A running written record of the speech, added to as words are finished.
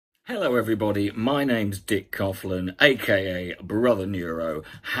Hello everybody, my name's Dick Coughlin, aka Brother Neuro.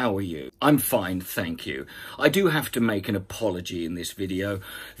 How are you? I'm fine, thank you. I do have to make an apology in this video.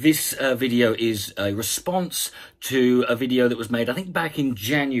 This video is a response to a video that was made, I think back in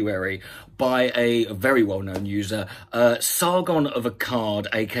January, by a very well-known user, Sargon of Akkad,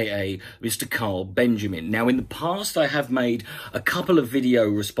 aka Mr. Carl Benjamin. Now, in the past, I have made a couple of video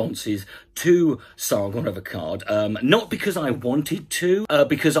responses to Sargon of Akkad, not because I wanted to,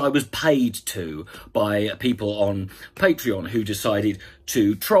 because I was paid to by people on Patreon who decided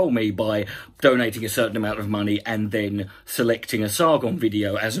to troll me by donating a certain amount of money and then selecting a Sargon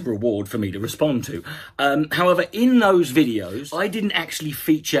video as a reward for me to respond to. However, in those videos, I didn't actually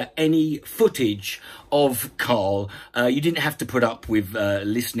feature any footage of Carl. You didn't have to put up with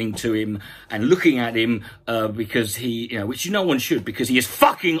listening to him and looking at him because he, which no one should, because he is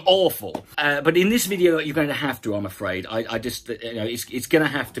fucking awful. But in this video, you're going to have to, I'm afraid. I just, it's going to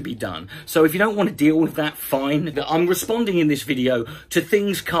have to be done. So if you don't want to deal with that, fine. I'm responding in this video to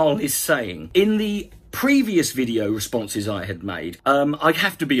things Carl is saying. In the previous video responses I had made, I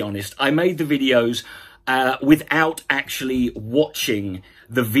have to be honest, I made the videos without actually watching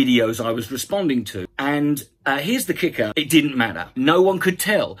the videos I was responding to. And here's the kicker, it didn't matter. No one could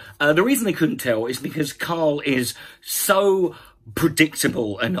tell. The reason they couldn't tell is because Carl is so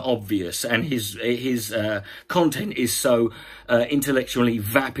predictable and obvious, and his content is so intellectually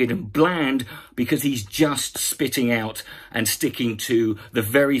vapid and bland because he's just spitting out and sticking to the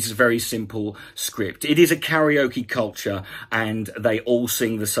very simple script. It is a karaoke culture and they all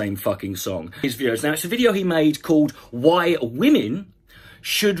sing the same fucking song. His videos. Now, it's a video he made called Why Women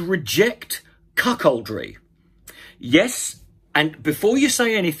Should Reject Cuckoldry. Yes, and before you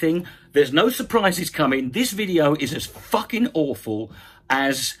say anything, there's no surprises coming. This video is as fucking awful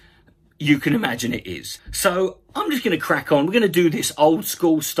as you can imagine it is. So I'm just going to crack on. We're going to do this old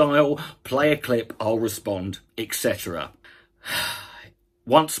school style, play a clip, I'll respond, etc.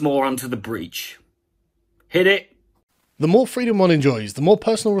 Once more onto the breach. Hit it. The more freedom one enjoys, the more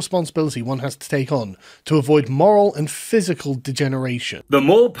personal responsibility one has to take on to avoid moral and physical degeneration. The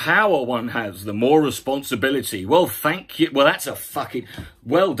more power one has, the more responsibility. Well, thank you. Well, that's a fucking...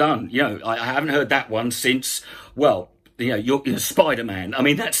 Well done. I haven't heard that one since... Well, you're Spider-Man. I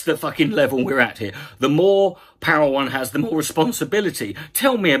mean, that's the fucking level we're at here. The more power one has, the more responsibility.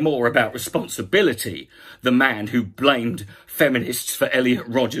 Tell me more about responsibility. The man who blamed feminists for Elliot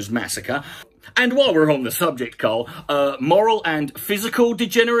Rodger's massacre. And while we're on the subject, Carl, moral and physical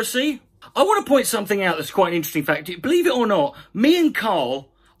degeneracy, I want to point something out that's quite an interesting fact. Believe it or not, me and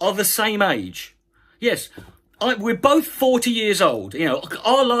Carl are the same age. Yes, we're both 40 years old.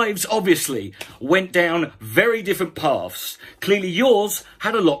 Our lives obviously went down very different paths. Clearly yours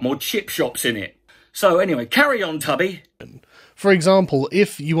had a lot more chip shops in it. So anyway, carry on, Tubby. For example,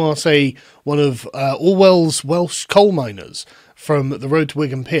 if you are, say, one of Orwell's Welsh coal miners from the road to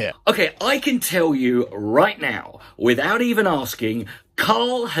Wigan Pier. Okay, I can tell you right now, without even asking,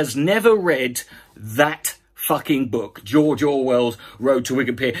 Carl has never read that fucking book, George Orwell's Road to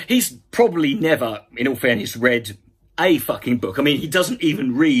Wigan Pier. He's probably never, in all fairness, read a fucking book. I mean, he doesn't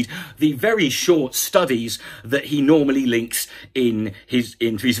even read the very short studies that he normally links into his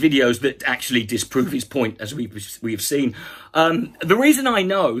videos that actually disprove his point, as we've seen. The reason I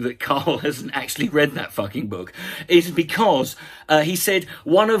know that Carl hasn't actually read that fucking book is because he said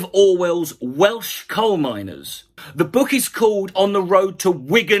one of Orwell's Welsh coal miners. The book is called On the Road to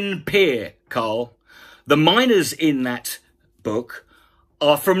Wigan Pier, Carl. The miners in that book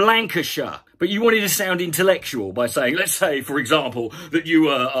are from Lancashire. But you wanted to sound intellectual by saying, let's say, for example, that you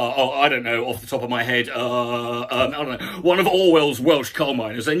I don't know, off the top of my head, I don't know, one of Orwell's Welsh coal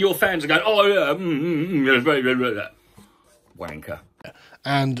miners, and your fans are going, oh, yeah, wanker.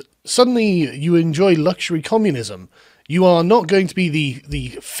 And suddenly you enjoy luxury communism. You are not going to be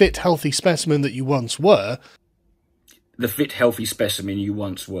the fit, healthy specimen that you once were. The fit, healthy specimen you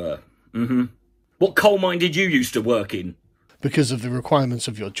once were. Mm-hmm. What coal mine did you used to work in? Because of the requirements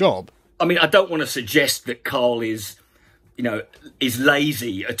of your job. I mean, I don't want to suggest that Carl is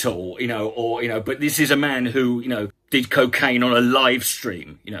lazy at all, but this is a man who, did cocaine on a live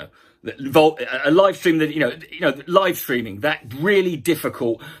stream, a live stream that, live streaming, that really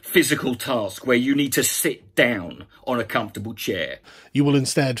difficult physical task where you need to sit down on a comfortable chair. You will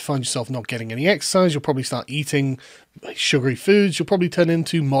instead find yourself not getting any exercise. You'll probably start eating sugary foods. You'll probably turn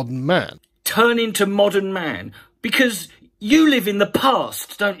into modern man. Turn into modern man? Because you live in the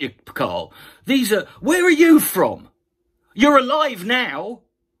past, don't you, Carl? Where are you from? You're alive now.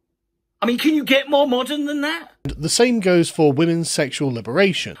 I mean, can you get more modern than that? The same goes for women's sexual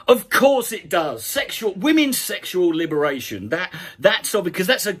liberation. Of course it does. Women's sexual liberation. That's because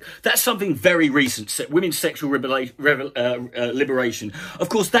that's something very recent. Women's sexual liberation. Of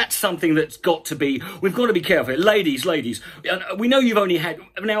course, that's something that's got to be. We've got to be careful, ladies. We know you've only had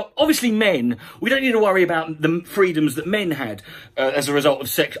now. Obviously, men. We don't need to worry about the freedoms that men had as a result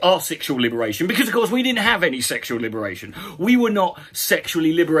of our sexual liberation, because of course we didn't have any sexual liberation. We were not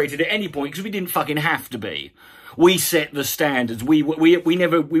sexually liberated at any point because we didn't fucking have to be. We set the standards. We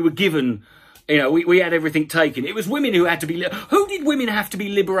were given, you know, we had everything taken. It was women who had to be. Who did women have to be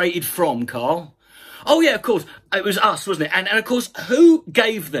liberated from, Carl? Oh yeah, of course, it was us, wasn't it? And of course, who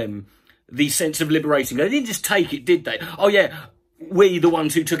gave them the sense of liberating? They didn't just take it, did they? Oh yeah, we, the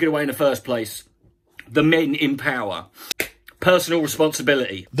ones who took it away in the first place. The men in power. Personal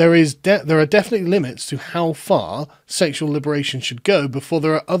responsibility. There are definitely limits to how far sexual liberation should go before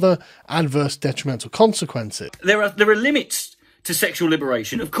there are other adverse detrimental consequences. There are limits to sexual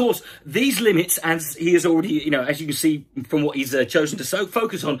liberation. Of course, these limits, as he has already, you know, as you can see from what he's chosen to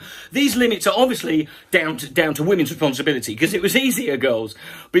focus on, these limits are obviously down to women's responsibility, because it was easier, girls,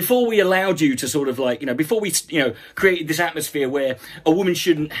 before we allowed you to sort of like, you know, before we, you know, created this atmosphere where a woman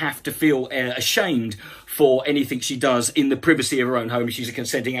shouldn't have to feel ashamed for anything she does in the privacy of her own home. She's a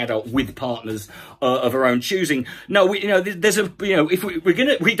consenting adult with partners of her own choosing. No, you know, there's a, you know, if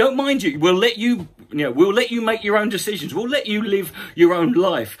we don't mind you. We'll let you, you know, we'll let you make your own decisions. We'll let you live your own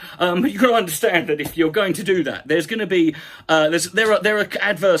life. But you've got to understand that if you're going to do that, there's going to be, there are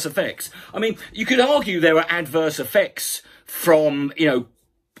adverse effects. I mean, you could argue there are adverse effects from, you know,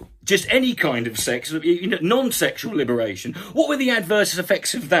 just any kind of sex, you know, non-sexual liberation. What were the adverse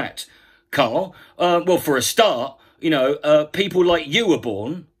effects of that, Carl? Well, for a start, you know, people like you were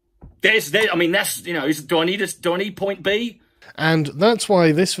born. I mean, that's, you know, do I need point B? And that's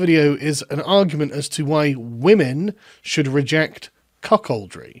why this video is an argument as to why women should reject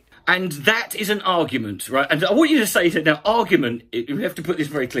cuckoldry. And that is an argument, right? And I want you to say that now, argument, we have to put this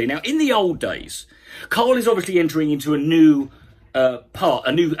very clear. Now, in the old days, Carl is obviously entering into a new part,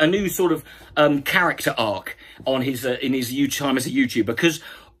 a new sort of character arc on his in his time as a YouTuber, because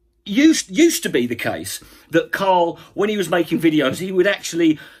used to be the case that Carl, when he was making videos, he would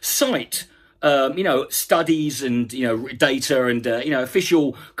actually cite you know, studies and, you know, data and, you know,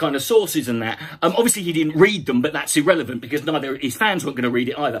 official kind of sources and that. Obviously he didn't read them, but that's irrelevant because neither his fans weren't going to read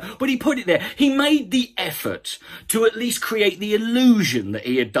it either. But he put it there. He made the effort to at least create the illusion that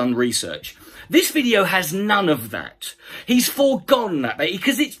he had done research. This video has none of that. He's foregone that bit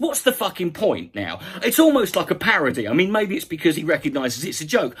because it's, what's the fucking point now? It's almost like a parody. I mean, maybe it's because he recognises it's a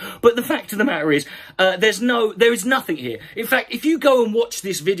joke, but the fact of the matter is, there is nothing here. In fact, if you go and watch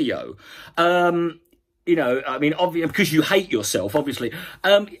this video, you know, I mean, obviously, because you hate yourself, obviously,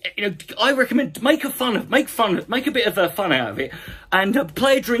 you know, I recommend make a bit of fun out of it, and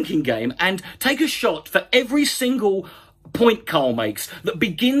play a drinking game and take a shot for every single point Carl makes that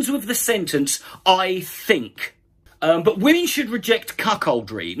begins with the sentence, I think. But women should reject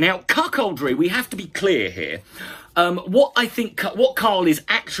cuckoldry. Now, cuckoldry, we have to be clear here. What Carl is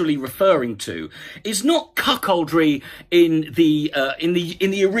actually referring to is not cuckoldry in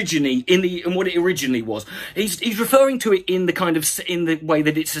what it originally was. He's referring to it in the way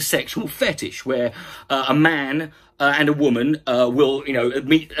that it's a sexual fetish, where a man and a woman will, you know,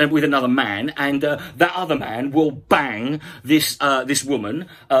 meet with another man, and that other man will bang this woman,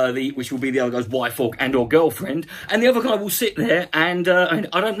 which will be the other guy's wife or girlfriend, and the other guy will sit there and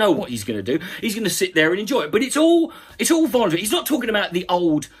I don't know what he's going to do. He's going to sit there and enjoy it, but it's all voluntary. He's not talking about the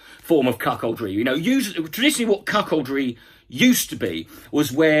old form of cuckoldry. You know, traditionally what cuckoldry used to be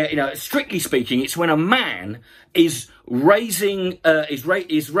was where, you know, strictly speaking, it's when a man is raising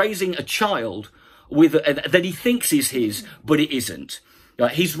a child with that he thinks is his, but it isn't.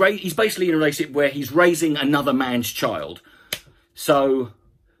 He's basically in a relationship where he's raising another man's child. So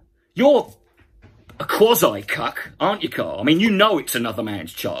you're a quasi-cuck, aren't you, Carl? I mean, you know it's another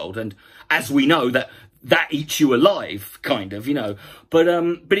man's child, and as we know, that eats you alive, kind of, you know. But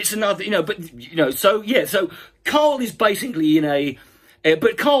it's another, you know. But you know, so yeah. So Carl is basically in a.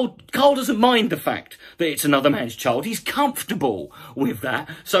 But Carl doesn't mind the fact that it's another man's child. He's comfortable with that.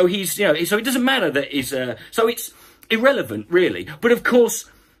 So he's, you know, so it doesn't matter that it's, so it's irrelevant, really. But of course,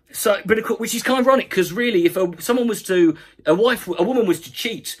 which is kind of ironic, because really, if a woman was to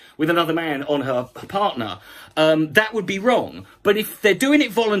cheat with another man on her partner, that would be wrong. But if they're doing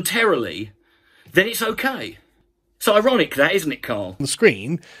it voluntarily, then it's okay. So ironic that, isn't it, Carl? On the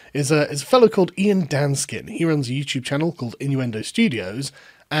screen is a fellow called Ian Danskin. He runs a YouTube channel called Innuendo Studios,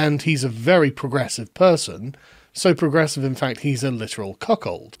 and he's a very progressive person. So progressive, in fact, he's a literal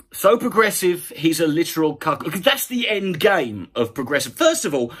cuckold. So progressive, he's a literal cuckold. Because that's the end game of progressive. First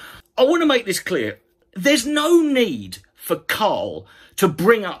of all, I want to make this clear. There's no need for Carl to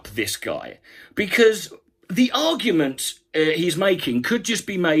bring up this guy, because the argument he's making could just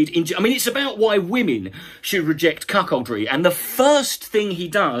be made in... I mean, it's about why women should reject cuckoldry, and the first thing he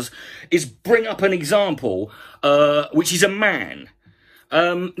does is bring up an example, which is a man.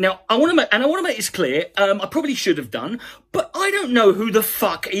 Now, I want to make this clear, I probably should have done, but I don't know who the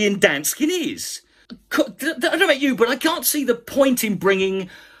fuck Ian Danskin is. I don't know about you, but I can't see the point in bringing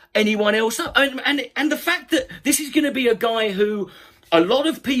anyone else up. And the fact that this is going to be a guy who a lot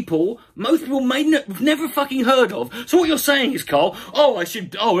of people, most people have never fucking heard of. So what you're saying is, Carl,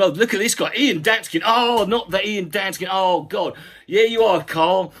 look at this guy, Ian Danskin. Oh, not the Ian Danskin. Oh, God. Yeah, you are,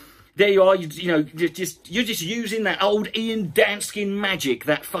 Carl. There you are, you're just using that old Ian Danskin magic,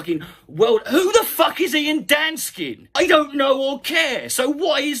 that fucking world. Who the fuck is Ian Danskin? I don't know or care. So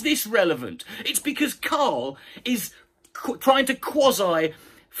why is this relevant? It's because Carl is trying to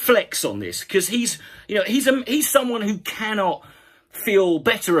quasi-flex on this, because he's someone who cannot feel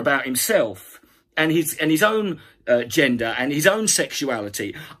better about himself and his own gender and his own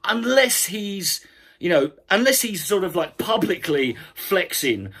sexuality unless he's sort of like publicly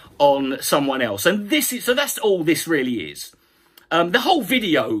flexing on someone else. And that's all this really is. The whole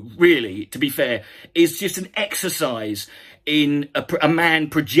video, really, to be fair, is just an exercise in a man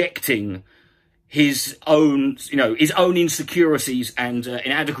projecting his own insecurities and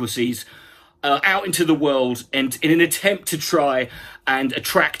inadequacies out into the world, and in an attempt to try and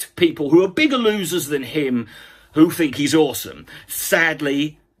attract people who are bigger losers than him, who think he's awesome.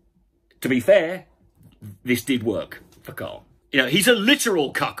 Sadly, to be fair, this did work for Carl. He's a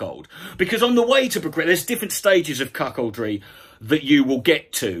literal cuckold, because on the way to progress, there's different stages of cuckoldry that you will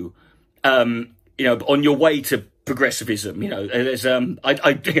get to, on your way to progressivism. There's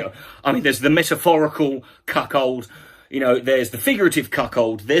there's the metaphorical cuckold. There's the figurative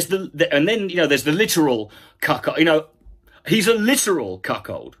cuckold. There's there's the literal cuckold. He's a literal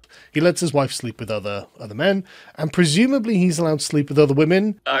cuckold. He lets his wife sleep with other men, and presumably he's allowed to sleep with other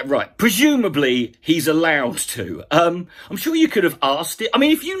women. Right. Presumably he's allowed to. I'm sure you could have asked it. I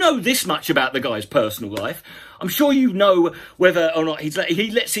mean, if you know this much about the guy's personal life, I'm sure you know whether or not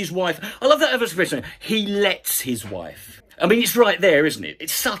he lets his wife... I love that expression. He lets his wife. I mean, it's right there, isn't it?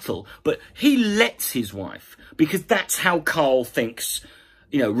 It's subtle, but he lets his wife, because that's how Carl thinks,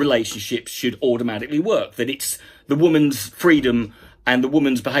 relationships should automatically work. That it's the woman's freedom and the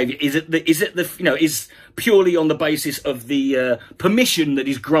woman's behaviour is purely on the basis of the permission that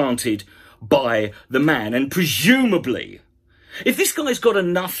is granted by the man. And presumably, if this guy's got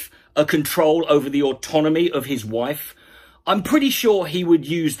enough control over the autonomy of his wife, I'm pretty sure he would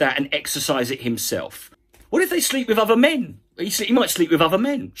use that and exercise it himself. What if they sleep with other men? He might sleep with other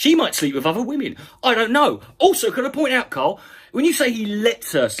men. She might sleep with other women. I don't know. Also, can I point out, Carl, when you say he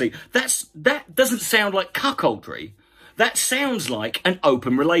lets her sleep, that doesn't sound like cuckoldry. That sounds like an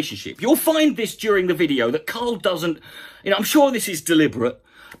open relationship. You'll find this during the video that Carl doesn't... I'm sure this is deliberate,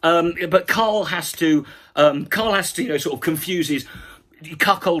 but Carl has to sort of confuse his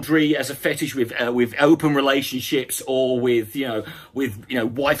cuckoldry as a fetish with open relationships, or with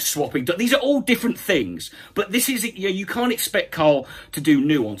wife swapping. These are all different things, but this is you can't expect Carl to do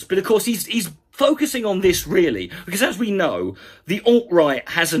nuance. But of course he's focusing on this really because, as we know, the alt-right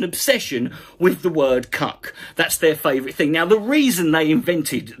has an obsession with the word cuck. That's their favourite thing. Now, the reason they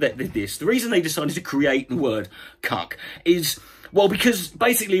invented this, the reason they decided to create the word cuck is, well, because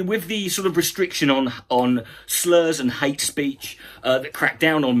basically with the sort of restriction on slurs and hate speech that cracked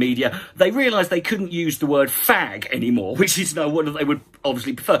down on media, they realised they couldn't use the word fag anymore, which is what they would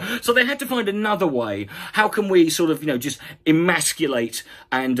obviously prefer. So they had to find another way. How can we sort of, just emasculate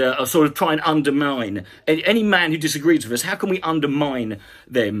and sort of try and undermine any man who disagrees with us? How can we undermine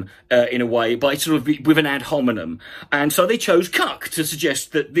them in a way by sort of with an ad hominem? And so they chose cuck to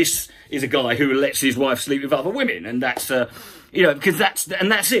suggest that this is a guy who lets his wife sleep with other women, and that's... because that's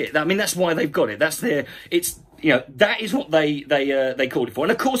it. I mean, that's why they've got it. That is what they called it for.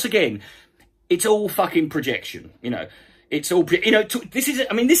 And of course, again, it's all fucking projection. It's all, this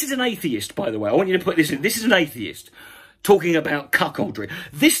is an atheist, by the way. I want you to put this in. This is an atheist talking about cuckoldry.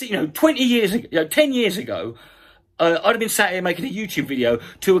 This, 20 years ago, 10 years ago, I'd have been sat here making a YouTube video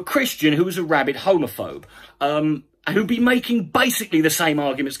to a Christian who was a rabid homophobe. Who'd be making basically the same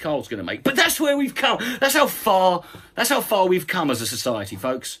arguments Carl's going to make. But that's where we've come. That's how far we've come as a society,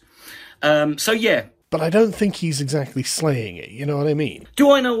 folks. So yeah. But I don't think he's exactly slaying it, you know what I mean?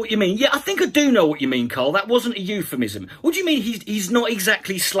 Do I know what you mean? Yeah, I think I do know what you mean, Carl. That wasn't a euphemism. What do you mean he's not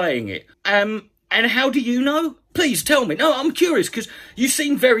exactly slaying it? And how do you know? Please tell me. No, I'm curious, because you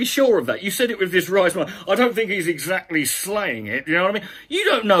seem very sure of that. You said it with this right smile. I don't think he's exactly slaying it, you know what I mean? You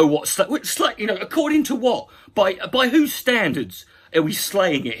don't know what's you know, according to what? By whose standards are we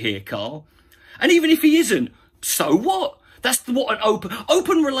slaying it here, Carl? And even if he isn't, so what? That's what an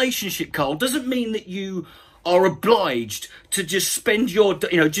open relationship, Carl, doesn't mean that you are obliged to just spend your,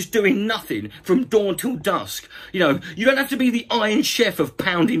 you know, just doing nothing from dawn till dusk. You know, you don't have to be the Iron Chef of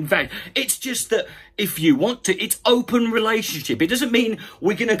pounding vag. It's just that if you want to, it's open relationship. It doesn't mean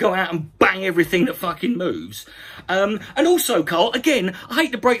we're going to go out and bang everything that fucking moves. And also, Carl, again, I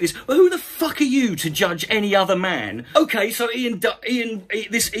hate to break this, but who the fuck are you to judge any other man? Okay, so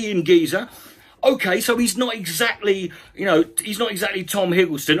this Ian Geezer. Okay, so he's not exactly, you know, he's not exactly Tom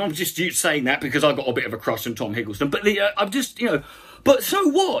Hiddleston. I'm just saying that because I got a bit of a crush on Tom Hiddleston. But I'm just, you know, but so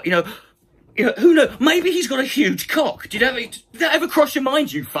what? You know, who knows? Maybe he's got a huge cock. Did that ever cross your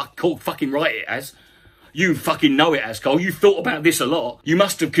mind? You fucking right it has. You fucking know it has, Cole. You've thought about this a lot. You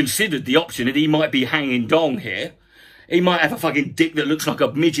must have considered the option that he might be hanging dong here. He might have a fucking dick that looks like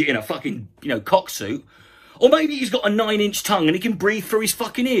a midget in a fucking, you know, cock suit. Or maybe he's got a 9-inch tongue and he can breathe through his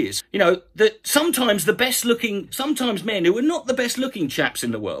fucking ears. You know, that sometimes sometimes men who are not the best looking chaps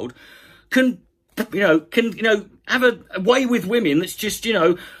in the world can have a way with women that's just, you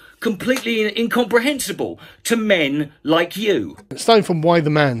know, completely incomprehensible to men like you. Starting from why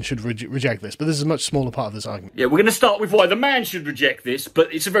the man should reject this, but this is a much smaller part of this argument. Yeah, we're going to start with why the man should reject this,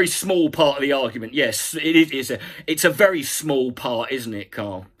 but it's a very small part of the argument. Yes, it's a very small part, isn't it,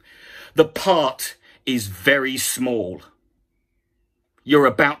 Carl? The part is very small. You're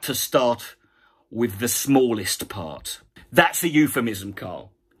about to start with the smallest part. That's a euphemism,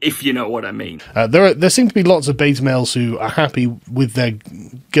 Carl, if you know what I mean. There seem to be lots of beta males who are happy with their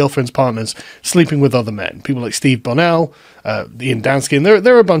girlfriends, partners, sleeping with other men. People like Steve Bonnell, Ian Danskin,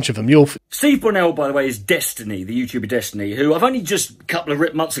 there are a bunch of them. Steve Bonnell, by the way, is Destiny, the YouTuber Destiny, who I've only just a couple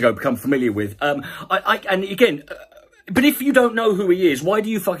of months ago become familiar with. And again, but if you don't know who he is, why do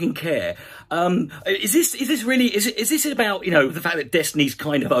you fucking care? Is this about, you know, the fact that Destiny's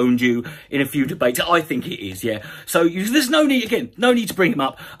kind of owned you in a few debates? I think it is, yeah. So there's no need to bring him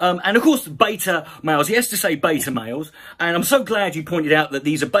up. And of course, beta males, he has to say beta males. And I'm so glad you pointed out that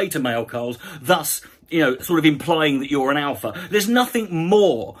these are beta male, Carls, thus, you know, sort of implying that you're an alpha. There's nothing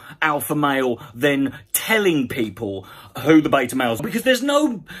more alpha male than telling people who the beta males are, because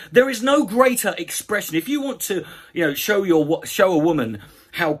there is no greater expression. If you want to, you know, show a woman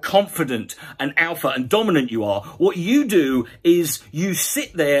how confident and alpha and dominant you are, what you do is you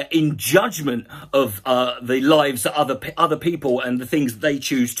sit there in judgment of the lives that other people and the things that they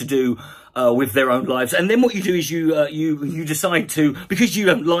choose to do with their own lives. And then what you do is you decide to, because you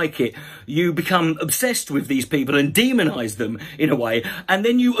don't like it, you become obsessed with these people and demonize them in a way. And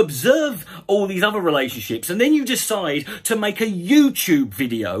then you observe all these other relationships, and then you decide to make a YouTube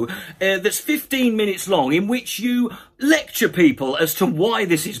video that's 15 minutes long, in which you lecture people as to why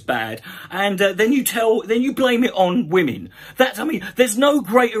this is bad, and then you blame it on women. I mean, there's no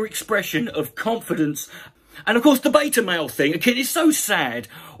greater expression of confidence. And of course, the beta male thing, again, it's so sad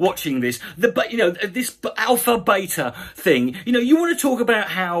watching this. This alpha beta thing. You know, you want to talk about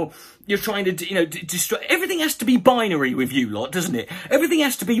how you're trying to, you know, destroy. Everything has to be binary with you lot, doesn't it? Everything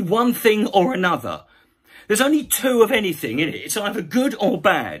has to be one thing or another. There's only two of anything, isn't it? It's either good or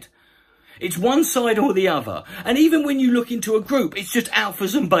bad. It's one side or the other. And even when you look into a group, it's just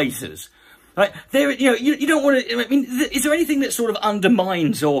alphas and betas. Right? There, you know, you don't want to. I mean, is there anything that sort of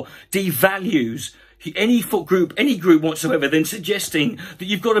undermines or devalues any group whatsoever than suggesting that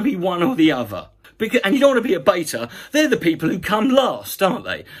you've got to be one or the other? And you don't want to be a beta. They're the people who come last, aren't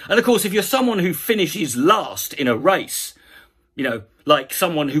they? And of course, if you're someone who finishes last in a race, you know, like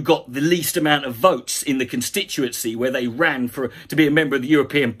someone who got the least amount of votes in the constituency where they ran to be a member of the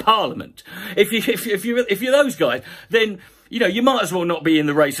European Parliament, if you're those guys, then, you know, you might as well not be in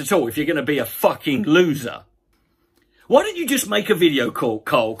the race at all if you're going to be a fucking loser. Why don't you just make a video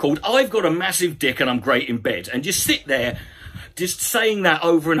called I've got a massive dick and I'm great in bed, and just sit there just saying that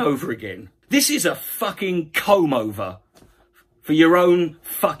over and over again? This is a fucking comb over for your own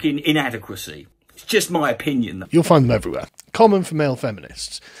fucking inadequacy. It's just my opinion, though. You'll find them everywhere. Common for male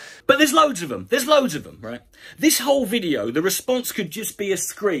feminists. But there's loads of them. There's loads of them, right? This whole video, the response could just be a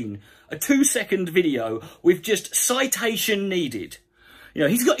 2-second video with just citation needed. You know,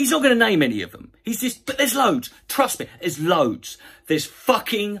 he's not going to name any of them. But there's loads. Trust me, there's loads. There's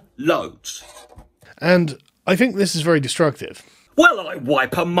fucking loads. And I think this is very destructive. Well, I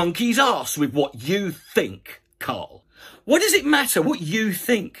wipe a monkey's arse with what you think, Carl. What does it matter what you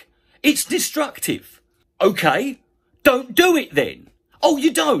think? It's destructive. Okay, don't do it then. Oh,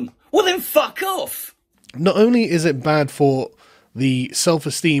 you don't? Well, then fuck off. Not only is it bad for the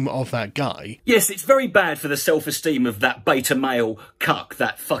self-esteem of that guy. Yes, it's very bad for the self-esteem of that beta male cuck,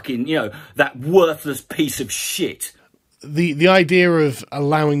 that fucking, you know, that worthless piece of shit. The idea of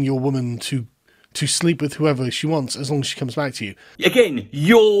allowing your woman to sleep with whoever she wants as long as she comes back to you. Again,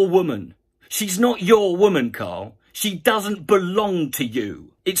 your woman. She's not your woman, Carl. She doesn't belong to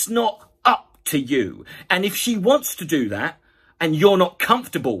you. It's not up to you. And if she wants to do that, and you're not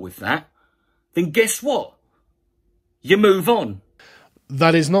comfortable with that, then guess what? You move on.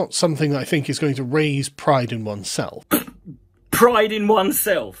 That is not something that I think is going to raise pride in oneself. Pride in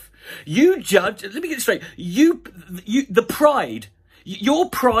oneself. You judge, let me get this straight. The pride, your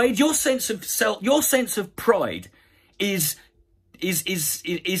pride, your sense of self, your sense of pride is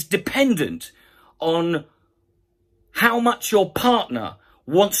dependent on how much your partner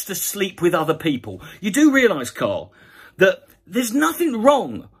wants to sleep with other people. You do realise, Carl, that there's nothing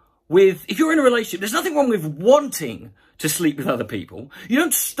wrong with, if you're in a relationship, there's nothing wrong with wanting to sleep with other people. You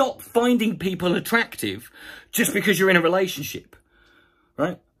don't stop finding people attractive just because you're in a relationship,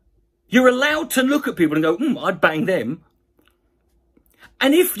 right? You're allowed to look at people and go, I'd bang them.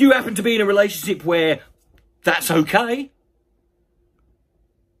 And if you happen to be in a relationship where that's okay,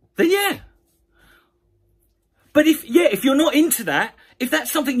 then yeah. But if you're not into that, if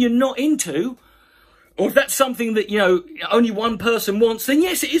that's something you're not into, or if that's something that, you know, only one person wants, then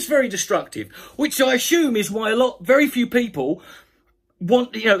yes, it is very destructive. Which I assume is why very few people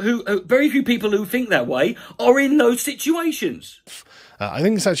want, you know, very few people who think that way are in those situations. I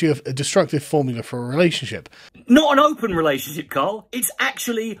think it's actually a destructive formula for a relationship. Not an open relationship, Carl. It's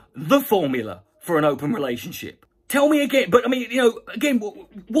actually the formula for an open relationship. Tell me again, but I mean, you know, again,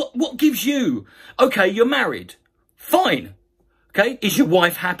 what gives you? Okay, you're married. Fine. Okay, is your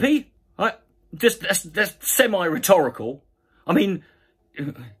wife happy? That's semi-rhetorical. I mean,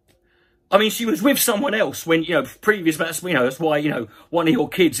 she was with someone else when, you know, previous, you know, that's why, you know, one of your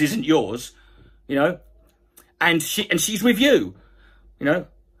kids isn't yours, you know, and she's with you, you know.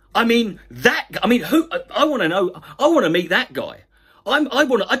 I want to know, I want to meet that guy.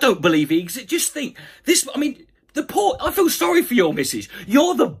 I don't believe he exists. Just think, I feel sorry for your missus.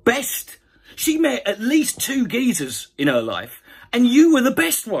 You're the best. She met at least 2 geezers in her life, and you were the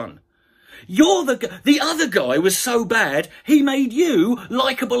best one. You're the other guy was so bad, he made you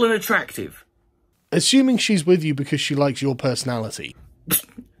likeable and attractive. Assuming she's with you because she likes your personality.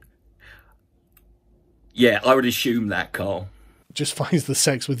 Yeah, I would assume that, Carl. Just finds the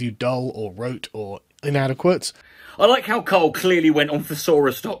sex with you dull or rote or inadequate. I like how Carl clearly went on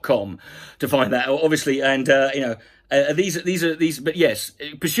thesaurus.com to find that, obviously, and, you know, these, but yes,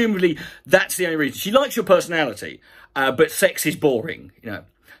 presumably that's the only reason. She likes your personality, but sex is boring, you know.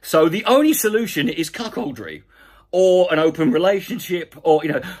 So the only solution is cuckoldry, or an open relationship, or,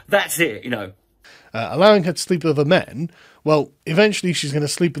 you know, that's it, you know. Allowing her to sleep with other men, well, eventually she's going to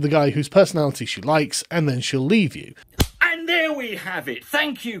sleep with the guy whose personality she likes, and then she'll leave you. And there we have it.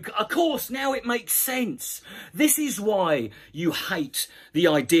 Thank you. Of course, now it makes sense. This is why you hate the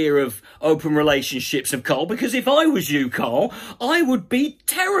idea of open relationships, of Carl, because if I was you, Carl, I would be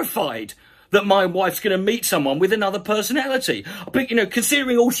terrified that my wife's going to meet someone with another personality. But, you know,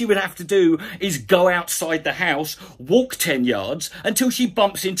 considering all she would have to do is go outside the house, walk 10 yards, until she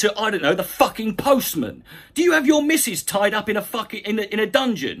bumps into, I don't know, the fucking postman. Do you have your missus tied up in a fucking, in a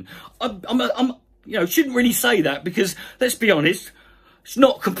dungeon? I'm you know, shouldn't really say that because, let's be honest, it's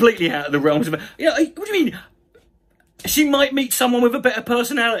not completely out of the realms of, you know, what do you mean? She might meet someone with a better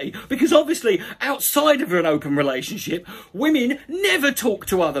personality, because obviously, outside of an open relationship, women never talk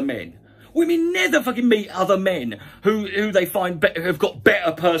to other men. Women never fucking meet other men who they find have got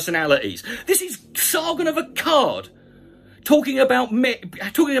better personalities. This is Sargon of Akkad talking about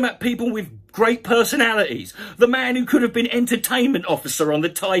people with great personalities. The man who could have been entertainment officer on the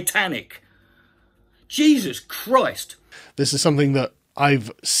Titanic. Jesus Christ. This is something that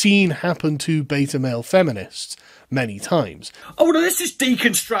I've seen happen to beta male feminists many times. Oh, well, let's just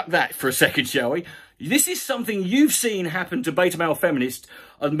deconstruct that for a second, shall we? This is something you've seen happen to beta male feminists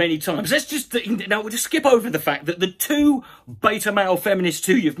many times. Let's just, now we'll just skip over the fact that the 2 beta male feminists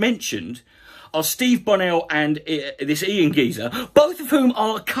who you've mentioned are Steve Bonnell and this Ian Geezer, both of whom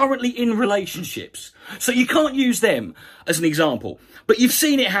are currently in relationships. So you can't use them as an example. But you've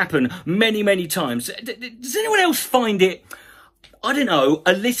seen it happen many, many times. Does anyone else find it, I don't know,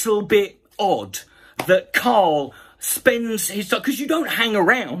 a little bit odd that Carl spends his time, because you don't hang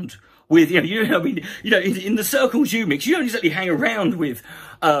around with, in the circles you mix, you don't exactly hang around with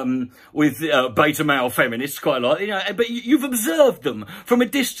beta male feminists quite a lot, but you've observed them from a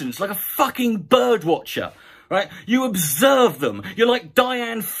distance like a fucking bird watcher, right? You observe them. You're like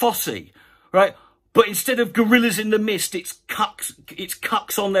Diane Fossey, right? But instead of gorillas in the mist, it's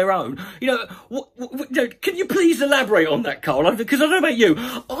cucks on their own. You know, can you please elaborate on that, Carl? Because I don't know about you.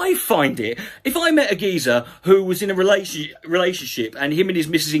 I find it, if I met a geezer who was in a relationship and him and his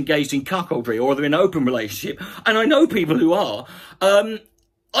missus engaged in cuckoldry, or they're in an open relationship, and I know people who are,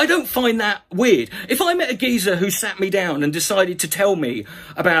 I don't find that weird. If I met a geezer who sat me down and decided to tell me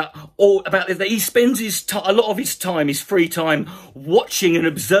about that he spends a lot of his time, his free time, watching and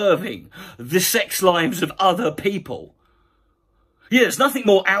observing the sex lives of other people. Yeah, there's nothing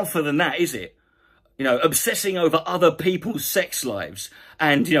more alpha than that, is it? You know, obsessing over other people's sex lives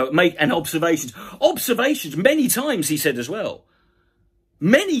and, you know, observations many times, he said as well.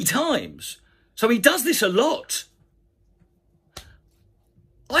 Many times. So he does this a lot.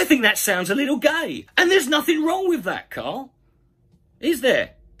 I think that sounds a little gay. And there's nothing wrong with that, Carl. Is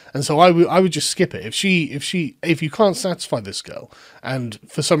there? And so I would just skip it. If you can't satisfy this girl, and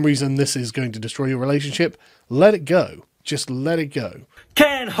for some reason this is going to destroy your relationship, let it go. Just let it go.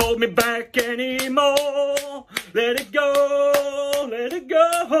 Can't hold me back anymore. Let it go, let it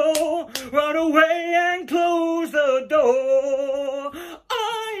go. Run away and close the door.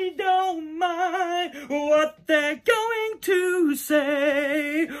 I don't mind what they're going to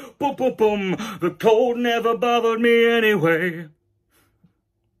say. Boom, boom, boom. The cold never bothered me anyway.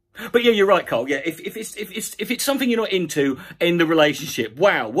 But yeah, you're right, Carl. Yeah, if it's something you're not into in the relationship,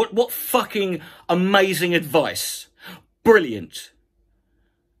 wow, what fucking amazing advice. Brilliant.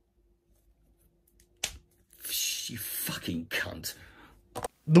 You fucking cunt.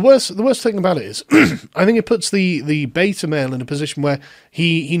 The worst thing about it is, I think it puts the beta male in a position where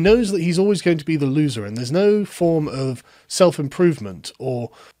he knows that he's always going to be the loser, and there's no form of self-improvement or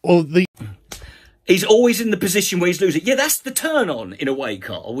the... He's always in the position where he's losing. Yeah, that's the turn on, in a way,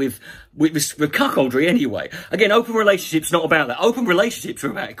 Carl, with cuckoldry anyway. Again, open relationships not about that. Open relationships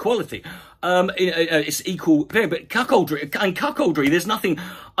are about equality. It's equal, but cuckoldry, there's nothing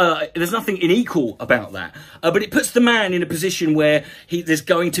unequal about that. But it puts the man in a position where he's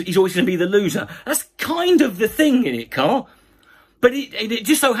always going to be the loser. That's kind of the thing in it, Carl. But it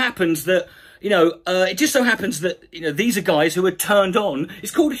just so happens that, these are guys who are turned on. It's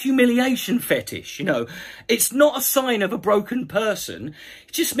called a humiliation fetish, you know. It's not a sign of a broken person.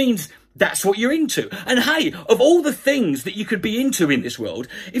 It just means that's what you're into. And hey, of all the things that you could be into in this world,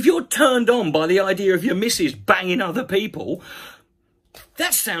 if you're turned on by the idea of your missus banging other people,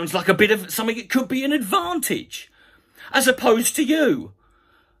 that sounds like a bit of something that could be an advantage. As opposed to you,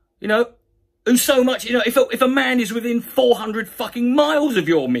 you know. Who so much, you know, if a man is within 400 fucking miles of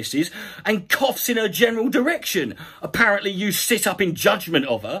your missus and coughs in her general direction, apparently you sit up in judgment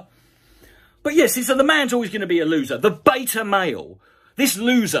of her. But yes, so the man's always going to be a loser. The beta male, this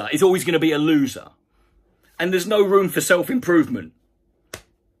loser is always going to be a loser. And there's no room for self-improvement.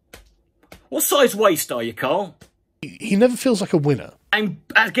 What size waist are you, Carl? He never feels like a winner. And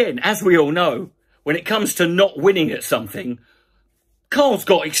again, as we all know, when it comes to not winning at something, Carl's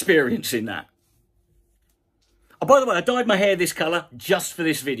got experience in that. Oh, by the way, I dyed my hair this colour just for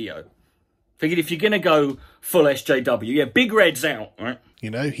this video. Figured if you're going to go full SJW, yeah, big red's out, right?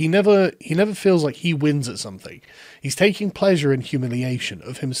 You know, he never feels like he wins at something. He's taking pleasure in humiliation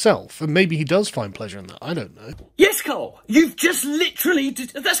of himself, and maybe he does find pleasure in that. I don't know. Yes, Carl, you've just literally...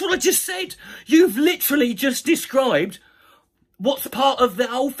 That's what I just said. You've literally just described what's part of the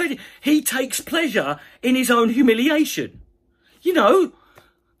whole fetish. He takes pleasure in his own humiliation. You know...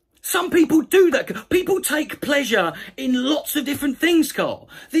 Some people do that. People take pleasure in lots of different things, Carl.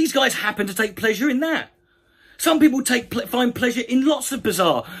 These guys happen to take pleasure in that. Some people find pleasure in lots of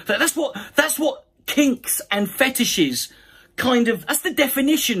bizarre... That's what kinks and fetishes kind of... That's the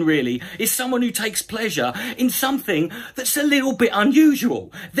definition, really, is someone who takes pleasure in something that's a little bit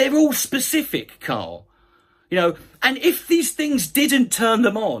unusual. They're all specific, Carl. You know, and if these things didn't turn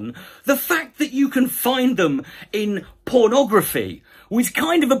them on, the fact that you can find them in pornography would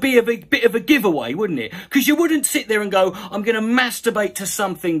kind of be a bit of a giveaway, wouldn't it? Because you wouldn't sit there and go, I'm going to masturbate to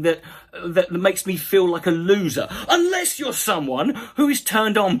something that makes me feel like a loser. Unless you're someone who is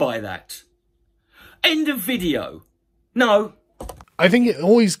turned on by that. End of video. No. I think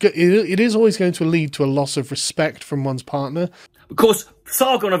it is always going to lead to a loss of respect from one's partner. Of course,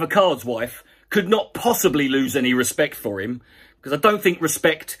 Sargon of Akkad's wife could not possibly lose any respect for him, because I don't think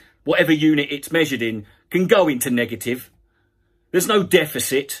respect, whatever unit it's measured in, can go into negative. There's no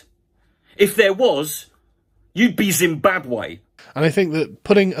deficit. If there was, you'd be Zimbabwe. And I think that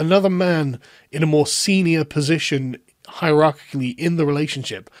putting another man in a more senior position hierarchically in the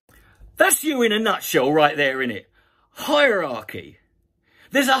relationship... That's you in a nutshell right there, innit? Hierarchy.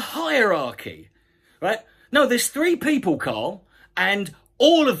 There's a hierarchy, right? No, there's 3 people, Carl, and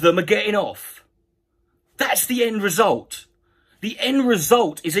all of them are getting off. That's the end result. The end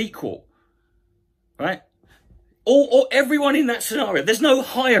result is equal, right? Or everyone in that scenario, there's no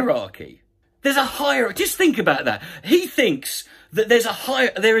hierarchy. There's a hierarchy. Just think about that. He thinks that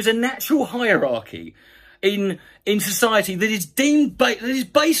there is a natural hierarchy in society that is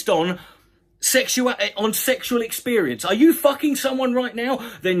based on sexual experience. Are you fucking someone right now?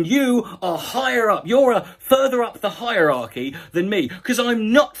 Then you are higher up. You're further up the hierarchy than me, because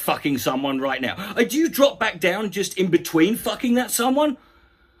I'm not fucking someone right now. Do you drop back down just in between fucking that someone?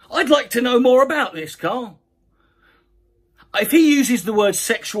 I'd like to know more about this, Carl. If he uses the word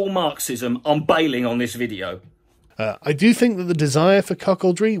sexual Marxism, I'm bailing on this video. I do think that the desire for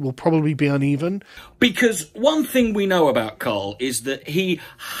cuckoldry will probably be uneven. Because one thing we know about Carl is that he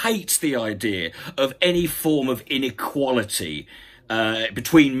hates the idea of any form of inequality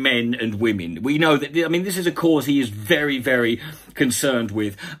between men and women. We know that, I mean, this is a cause he is very, very concerned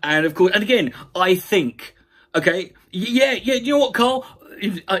with. And of course, and again, I think, okay, yeah, you know what, Carl?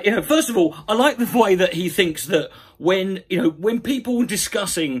 First of all, I like the way that he thinks that when people are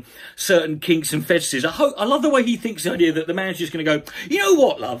discussing certain kinks and fetishes, I love the way he thinks the idea that the man's just going to go, you know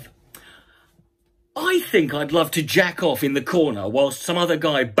what, love? I think I'd love to jack off in the corner whilst some other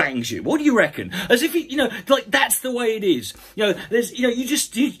guy bangs you. What do you reckon? As if he, like that's the way it is. There's, you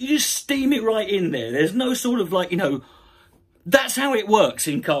just steam it right in there. There's no sort of like, that's how it works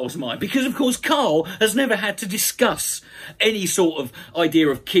in Carl's mind, because of course Carl has never had to discuss any sort of idea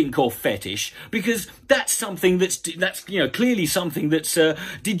of kink or fetish, because that's something that's clearly something that's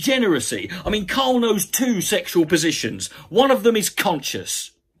degeneracy. I mean, Carl knows 2 sexual positions. One of them is conscious.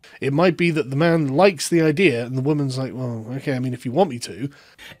 It might be that the man likes the idea and the woman's like, well, okay, I mean, if you want me to.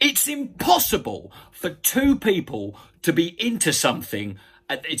 It's impossible for 2 people to be into something.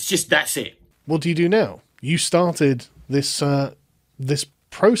 It's just, that's it. What do you do now? You started this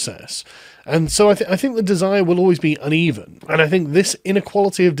process, and so I think the desire will always be uneven, and I think this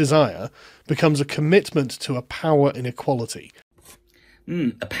inequality of desire becomes a commitment to a power inequality.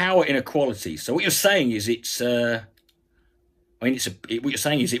 A power inequality. So what you're saying is what you're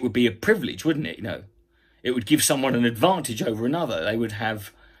saying is it would be a privilege, wouldn't it? It would give someone an advantage over another. They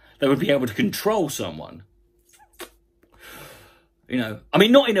would be able to control someone. I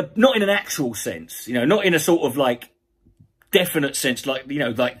mean, not in an actual sense, not in a sort of like definite sense, like,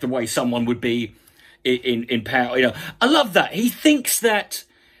 like the way someone would be in power. I love that. He thinks that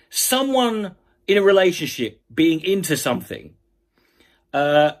someone in a relationship being into something,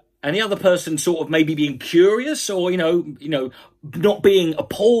 and the other person sort of maybe being curious or, not being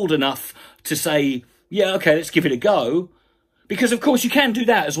appalled enough to say, yeah, okay, let's give it a go. Because of course you can do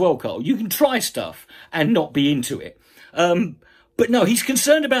that as well, Carl. You can try stuff and not be into it. But no, he's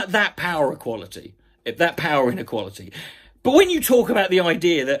concerned about that power equality, that power inequality. But when you talk about the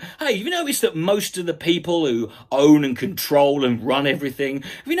idea that, hey, have you noticed that most of the people who own and control and run everything,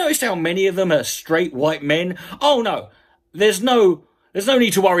 have you noticed how many of them are straight white men? Oh no, there's no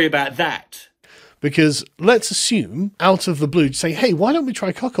need to worry about that. Because let's assume, out of the blue, say, hey, why don't we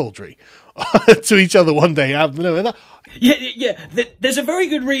try cuckoldry to each other one day out of nowhere? Yeah. There's a very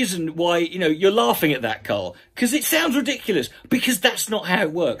good reason why, you're laughing at that, Carl. Because it sounds ridiculous. Because that's not how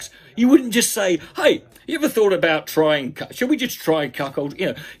it works. You wouldn't just say, hey, you ever thought about shall we just try cuckold?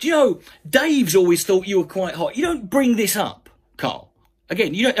 Do you know, Dave's always thought you were quite hot. You don't bring this up, Carl.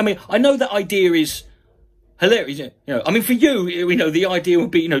 Again, I know that idea is hilarious. I mean, for you, the idea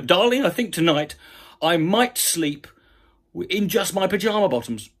would be, darling, I think tonight I might sleep in just my pyjama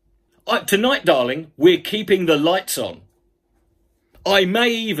bottoms. Tonight, darling, we're keeping the lights on. I may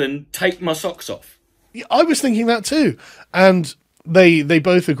even take my socks off. I was thinking that too. And they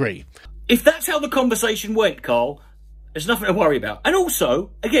both agree. If that's how the conversation went, Carl, there's nothing to worry about. And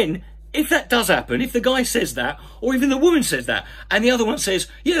also, again, if that does happen, if the guy says that, or even the woman says that, and the other one says,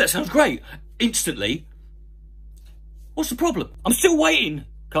 yeah, that sounds great, instantly, what's the problem? I'm still waiting,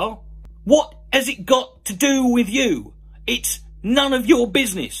 Carl. What has it got to do with you? It's none of your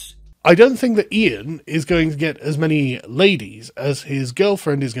business. I don't think that Ian is going to get as many ladies as his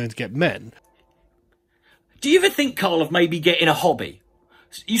girlfriend is going to get men. Do you ever think, Carl, of maybe getting a hobby?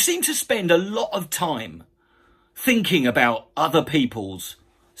 You seem to spend a lot of time thinking about other people's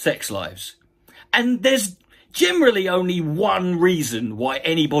sex lives. And there's generally only one reason why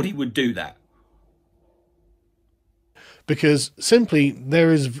anybody would do that. Because simply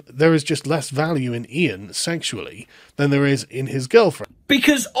there is just less value in Ian sexually than there is in his girlfriend.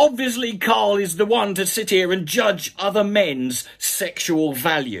 Because obviously Carl is the one to sit here and judge other men's sexual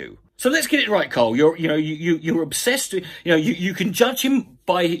value. So let's get it right, Carl. You're obsessed with, you can judge him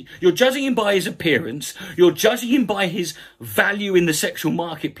you're judging him by his appearance, you're judging him by his value in the sexual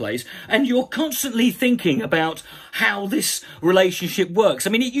marketplace, and you're constantly thinking about how this relationship works. I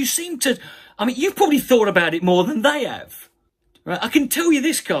mean, you've probably thought about it more than they have. Right? I can tell you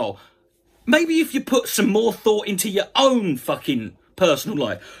this, Carl. Maybe if you put some more thought into your own fucking personal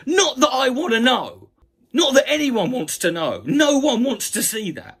life. Not that I want to know. Not that anyone wants to know. No one wants to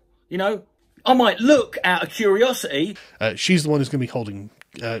see that, you know? I might look out of curiosity. She's the one who's going to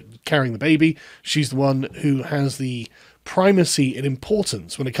be carrying the baby. She's the one who has the primacy in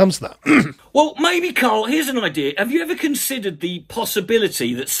importance when it comes to that. Well, maybe, Carl, here's an idea. Have you ever considered the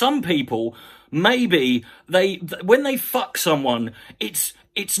possibility that some people, maybe, when they fuck someone, it's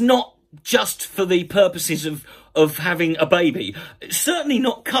not just for the purposes of having a baby. Certainly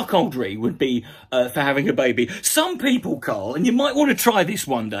not cuckoldry would be for having a baby. Some people, Carl, and you might want to try this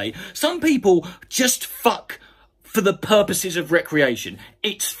one day, some people just fuck for the purposes of recreation.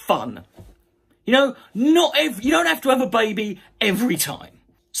 It's fun. You know, you don't have to have a baby every time.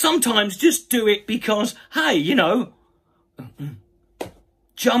 Sometimes just do it because, hey, you know,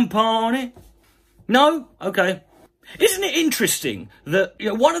 jump on it. No? Okay. Isn't it interesting that, you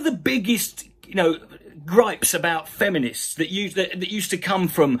know, one of the biggest, you know, gripes about feminists that used to come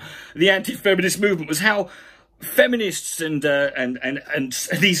from the anti-feminist movement was how feminists and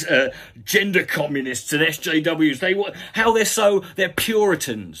these gender communists and SJWs, they're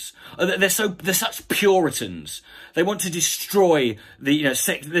Puritans. They're such Puritans. They want to destroy the, you know,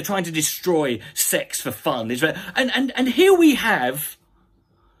 sex. They're trying to destroy sex for fun. And here we have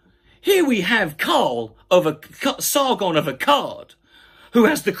Carl Sargon of Akkad, who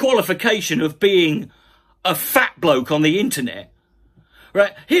has the qualification of being a fat bloke on the internet,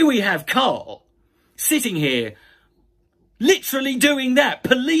 right? Here we have Carl sitting here, literally doing that,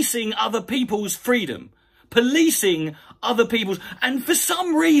 policing other people's freedom, policing other people's, and for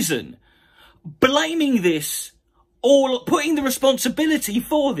some reason, blaming this putting the responsibility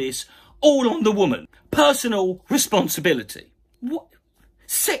for this all on the woman. Personal responsibility. What?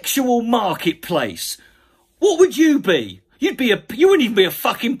 Sexual marketplace. What would you be? You wouldn't even be a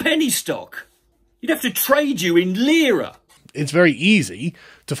fucking penny stock. You'd have to trade you in lira. It's very easy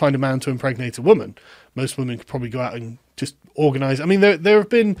to find a man to impregnate a woman. Most women could probably go out and just organise. I mean, there have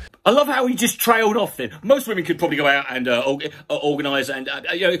been... I love how he just trailed off then. Most women could probably go out and organise and,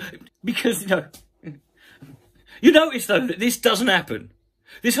 you know, because, you know... You notice, though, that this doesn't happen.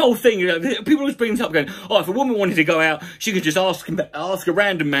 This whole thing, you know, people always bring this up going, oh, if a woman wanted to go out, she could just ask a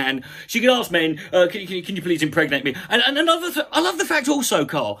random man. She could ask men, can you please impregnate me? And I love the fact also,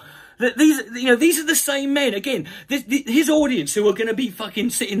 Carl, that these are the same men. Again, his audience who are going to be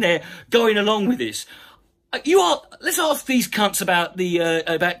fucking sitting there going along with this. Let's ask these cunts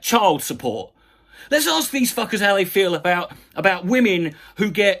about child support. Let's ask these fuckers how they feel about women who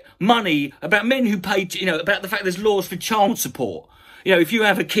get money, about men who pay, you know, about the fact there's laws for child support. You know, if you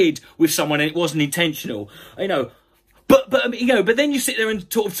have a kid with someone and it wasn't intentional, you know, but you know, but then you sit there and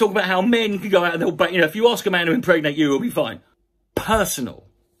talk about how men can go out and they'll, you know, if you ask a man to impregnate you, it'll be fine. Personal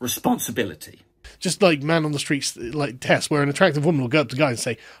responsibility. Just like man on the streets, like tests, where an attractive woman will go up to a guy and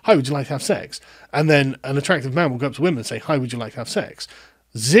say, hi, would you like to have sex? And then an attractive man will go up to women and say, hi, would you like to have sex?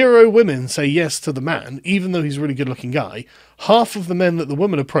 0 women say yes to the man, even though he's a really good-looking guy. Half of the men that the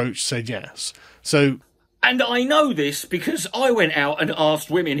woman approached said yes. So... And I know this because I went out and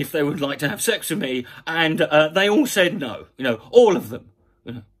asked women if they would like to have sex with me, and they all said no. You know, all of them.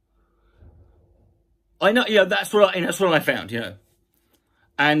 You know. I know, you know, that's what I found, you know.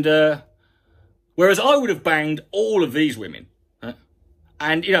 And whereas I would have banged all of these women,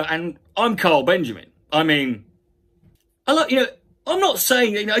 and you know, and I'm Carl Benjamin. I mean, you know, I'm not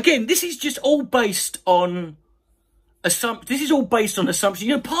saying, you know, again, this is just all based on this is all based on assumption.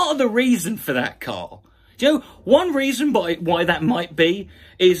 You know, part of the reason for that, Carl. You know, one reason why that might be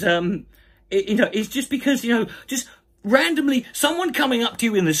is, you know, is just because, you know, just randomly, someone coming up to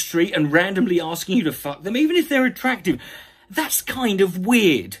you in the street and randomly asking you to fuck them, even if they're attractive, that's kind of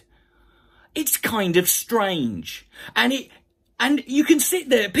weird. It's kind of strange. And you can sit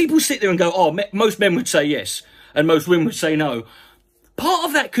there, people sit there and go, oh, most men would say yes, and most women would say no. Part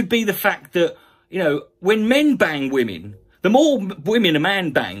of that could be the fact that, you know, when men bang women, the more women a man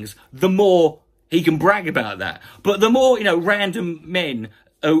bangs, the more he can brag about that. But the more, you know, random men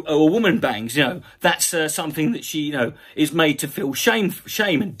a woman bangs, you know, that's something that she, you know, is made to feel shame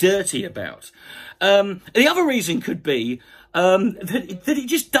and dirty about. The other reason could be that it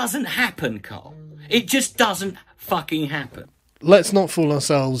just doesn't happen, Carl. It just doesn't fucking happen. Let's not fool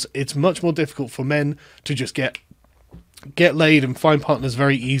ourselves. It's much more difficult for men to just get get laid and find partners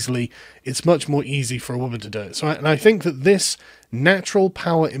very easily, it's much more easy for a woman to do it. So, and I think that this natural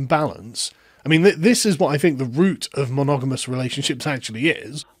power imbalance, I mean, this is what I think the root of monogamous relationships actually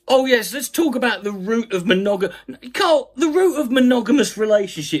is. Oh yes, let's talk about the root of Carl, the root of monogamous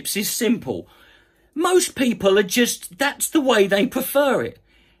relationships is simple. Most people are just, that's the way they prefer it.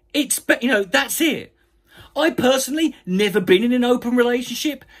 That's it. I personally never been in an open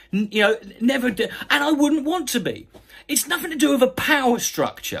relationship, never did, and I wouldn't want to be. It's nothing to do with a power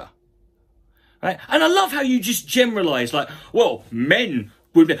structure, right? And I love how you just generalise, like, well,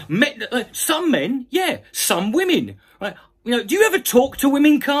 some men, yeah, some women, right? Do you ever talk to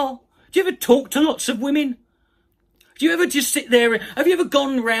women, Carl? Do you ever talk to lots of women? Do you ever just sit there? Have you ever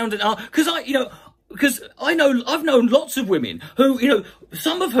gone around and because I've known lots of women who,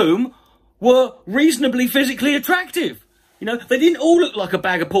 some of whom were reasonably physically attractive. They didn't all look like a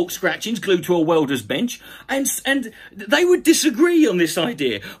bag of pork scratchings glued to a welder's bench, and they would disagree on this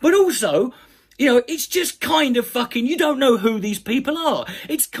idea. But also, it's just kind of fucking, you don't know who these people are.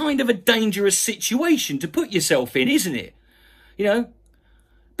 It's kind of a dangerous situation to put yourself in, isn't it?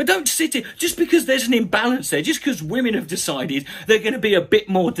 But don't sit here, just because there's an imbalance there, just because women have decided they're going to be a bit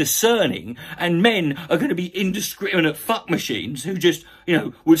more discerning and men are going to be indiscriminate fuck machines who just,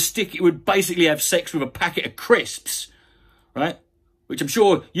 would basically have sex with a packet of crisps, right? Which I'm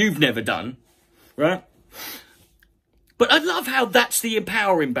sure you've never done, right? But I love how that's the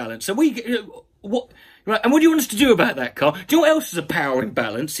power imbalance. So Right, and what do you want us to do about that, Carl? Do you know what else is a power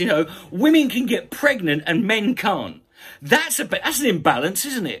imbalance? Women can get pregnant and men can't. That's an imbalance,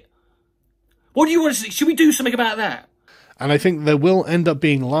 isn't it? What do you want to see? Should we do something about that? And I think there will end up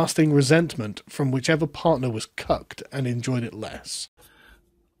being lasting resentment from whichever partner was cucked and enjoyed it less.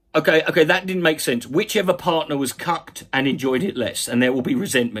 Okay, that didn't make sense. Whichever partner was cucked and enjoyed it less, and there will be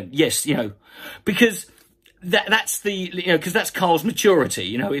resentment. Yes, because that's because that's Carl's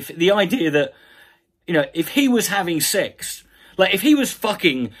maturity. If the idea that, if he was having sex, like if he was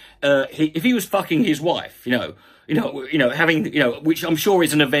fucking his wife, having, which I'm sure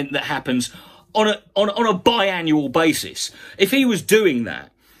is an event that happens on a biannual basis. If he was doing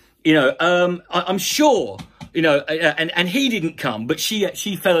that, I'm sure, and he didn't come, but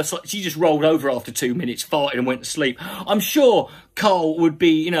she fell asleep. She just rolled over after 2 minutes, farted and went to sleep. I'm sure Carl would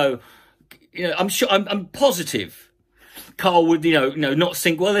be, I'm positive Carl would, not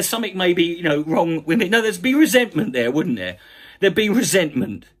think, well, there's something maybe, wrong with me. No, there'd be resentment there, wouldn't there? There'd be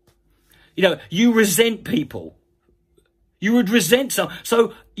resentment. You resent people. You would resent some.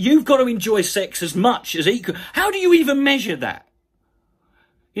 So you've got to enjoy sex as much as equal. How do you even measure that?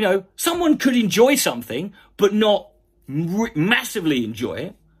 Someone could enjoy something, but not massively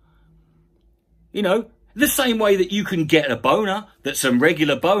enjoy it. The same way that you can get a boner, that's a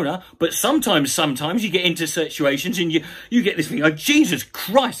regular boner, but sometimes you get into situations and you get this thing, oh, Jesus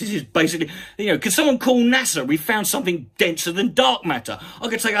Christ, this is basically, could someone call NASA? We found something denser than dark matter. I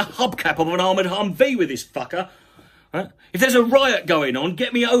could take a hubcap of an armoured Humvee with this fucker. Right? If there's a riot going on,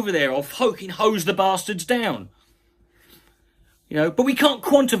 get me over there. I'll fucking hose the bastards down. But we can't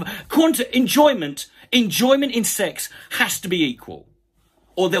quantify enjoyment. Enjoyment in sex has to be equal,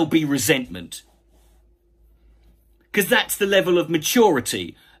 or there'll be resentment. Because that's the level of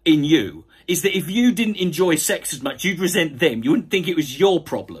maturity in you, is that if you didn't enjoy sex as much, you'd resent them. You wouldn't think it was your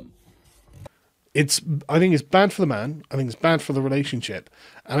problem. I think it's bad for the man. I think it's bad for the relationship.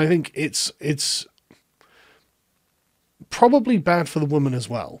 And I think it's probably bad for the woman as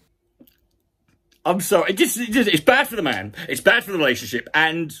well. I'm sorry. It's bad for the man. It's bad for the relationship.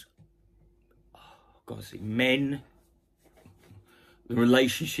 And, men, the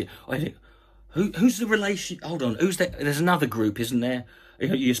relationship. Who's the relation? Hold on. Who's that? There's another group, isn't there?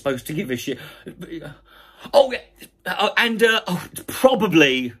 You're supposed to give a shit. Oh, and it's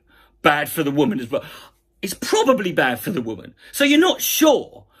probably bad for the woman as well. It's probably bad for the woman. So you're not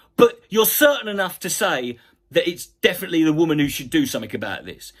sure, but you're certain enough to say that it's definitely the woman who should do something about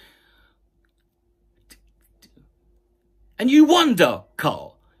this. And you wonder,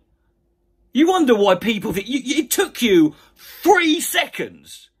 Carl, why people think it took you 3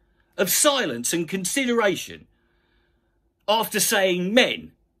 seconds of silence and consideration after saying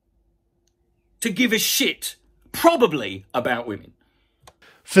men to give a shit, probably, about women.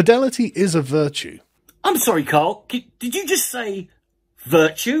 Fidelity is a virtue. I'm sorry, Carl. Did you just say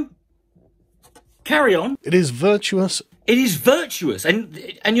virtue? Carry on. It is virtuous. It is virtuous. And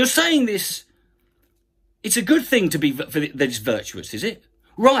you're saying this, it's a good thing to be, that it's virtuous, is it?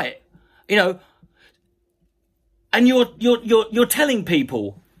 Right. And you're telling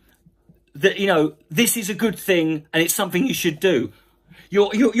people that, this is a good thing and it's something you should do.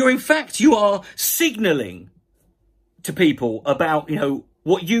 You're in fact, you are signalling to people about, you know,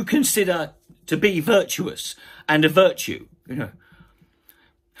 what you consider to be virtuous and a virtue, you know.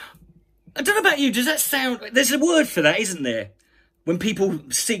 I don't know about you, does that sound... There's a word for that, isn't there? When people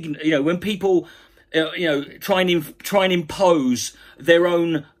when people, try and impose their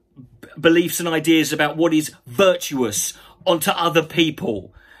own beliefs and ideas about what is virtuous onto other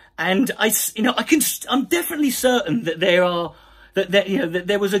people. And I'm definitely certain that that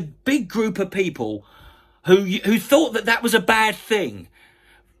there was a big group of people who thought that that was a bad thing.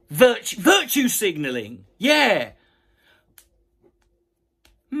 Virtue signalling. Yeah.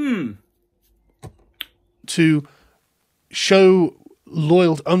 To show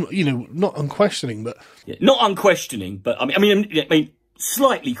loyalty, not unquestioning, but... Yeah, not unquestioning, but I mean,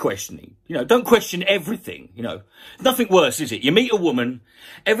 slightly questioning. You know, don't question everything, you know. Nothing worse, is it? You meet a woman,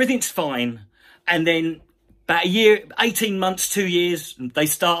 everything's fine, and then about a year, 18 months, 2 years, they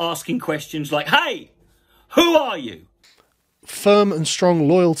start asking questions like, hey, who are you? Firm and strong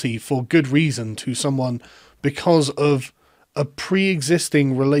loyalty for good reason to someone because of a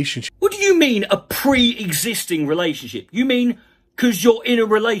pre-existing relationship. What do you mean, a pre-existing relationship? You mean because you're in a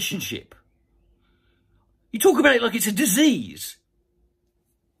relationship? You talk about it like it's a disease.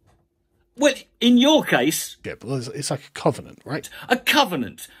 Well, in your case... Yeah, but it's like a covenant, right? A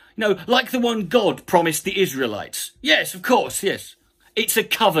covenant. You know, like the one God promised the Israelites. Yes, of course, yes. It's a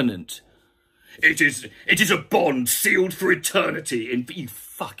covenant. It is a bond sealed for eternity. And you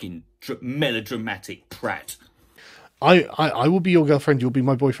fucking melodramatic prat. I will be your girlfriend, you'll be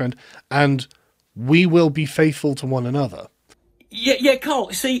my boyfriend, and we will be faithful to one another. Yeah,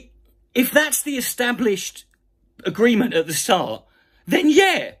 Carl, see, if that's the established agreement at the start, then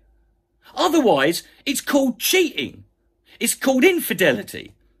yeah. Otherwise, it's called cheating. It's called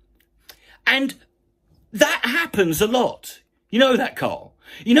infidelity. And that happens a lot. You know that, Carl?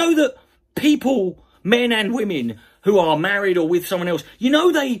 You know that people, men and women, who are married or with someone else, you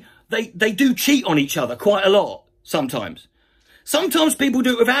know they do cheat on each other quite a lot. Sometimes. Sometimes people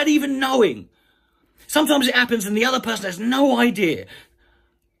do it without even knowing. Sometimes it happens and the other person has no idea.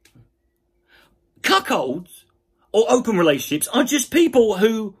 Cuckolds or open relationships are just people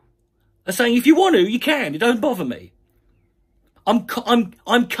who are saying, if you want to, you can. It don't bother me. I'm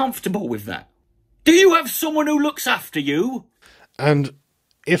comfortable with that. Do you have someone who looks after you? And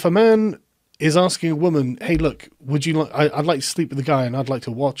if a man is asking a woman, hey, look, would you like... I'd like to sleep with the guy and I'd like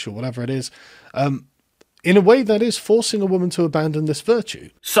to watch or whatever it is... in a way, that is forcing a woman to abandon this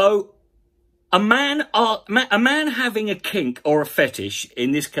virtue. So, a man having a kink or a fetish,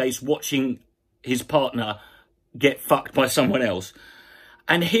 in this case, watching his partner get fucked by someone else,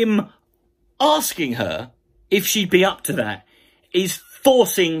 and him asking her if she'd be up to that, is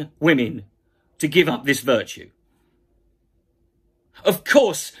forcing women to give up this virtue. Of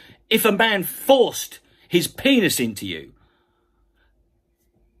course, if a man forced his penis into you,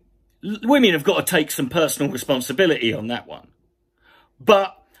 women have got to take some personal responsibility on that one.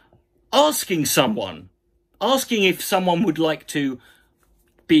 But asking if someone would like to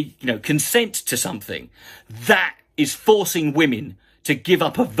be, consent to something, that is forcing women to give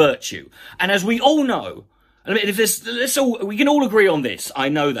up a virtue. And as we all know, I mean, we can all agree on this, I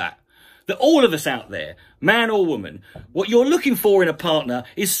know that that all of us out there, man or woman, what you're looking for in a partner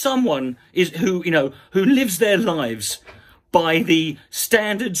is someone who lives their lives by the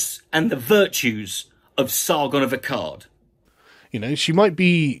standards and the virtues of Sargon of Akkad. You know, she might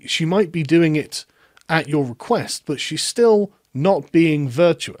be doing it at your request, but she's still not being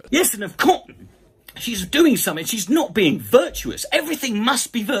virtuous. Yes, and of course, she's doing something. She's not being virtuous. Everything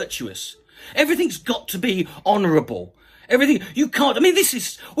must be virtuous. Everything's got to be honourable. Everything, you can't,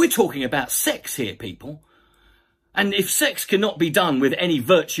 we're talking about sex here, people. And if sex cannot be done with any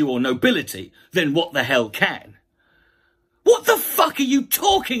virtue or nobility, then what the hell can? What the fuck are you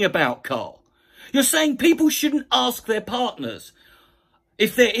talking about, Carl? You're saying people shouldn't ask their partners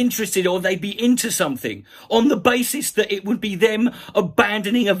if they're interested or they'd be into something on the basis that it would be them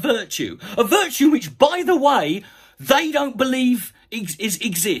abandoning a virtue. A virtue which, by the way, they don't believe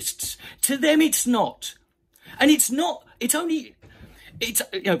exists. To them, it's not. And it's not,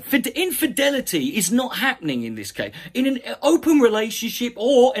 infidelity is not happening in this case. In an open relationship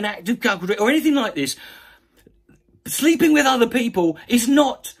or an active couple or anything like this, sleeping with other people is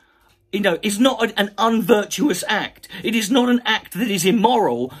not, is not an unvirtuous act. It is not an act that is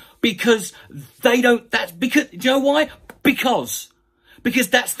immoral because they don't, do you know why? Because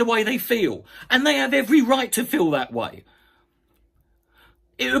that's the way they feel. And they have every right to feel that way.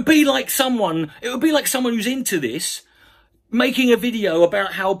 It would be like someone who's into this making a video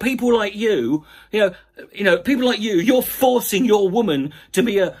about how people like you, people like you, you're forcing your woman to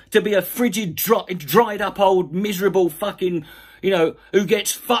be a frigid, dried up old miserable fucking, who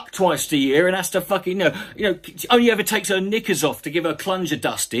gets fucked twice a year and has to fucking, only ever takes her knickers off to give her clunger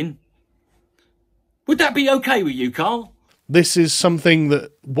dusting. Would that be okay with you, Carl? This is something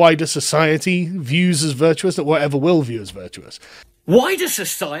that wider society views as virtuous, that whatever will view as virtuous. Wider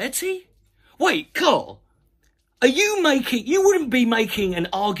society? Wait, Carl, you wouldn't be making an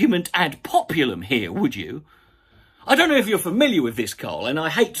argument ad populum here, would you? I don't know if you're familiar with this, Carl, and I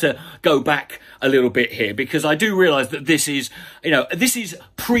hate to go back a little bit here because I do realise that this is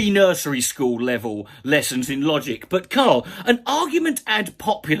pre-nursery school level lessons in logic. But Carl, an argument ad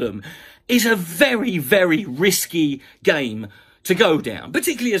populum is a very, very risky game to go down,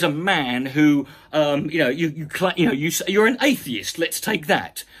 particularly as a man who, you're an atheist. Let's take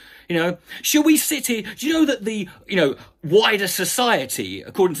that. Shall we sit here? Do you know that the, wider society,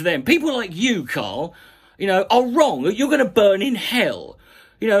 according to them, people like you, Carl, are wrong. You're going to burn in hell.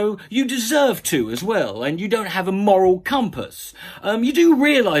 You deserve to as well, and you don't have a moral compass. You do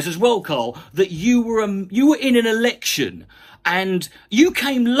realise as well, Carl, that you were in an election, and you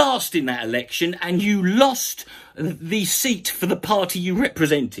came last in that election, and you lost the seat for the party you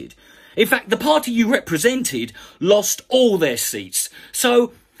represented. In fact, the party you represented lost all their seats.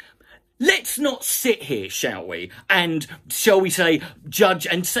 So let's not sit here, shall we, and, shall we say, judge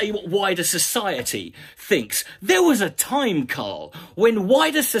and say what wider society thinks. There was a time, Carl, when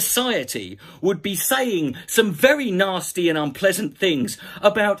wider society would be saying some very nasty and unpleasant things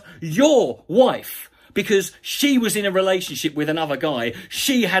about your wife, because she was in a relationship with another guy,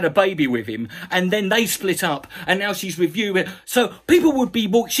 she had a baby with him, and then they split up, and now she's with you. So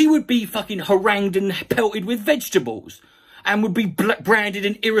she would be fucking harangued and pelted with vegetables, and would be branded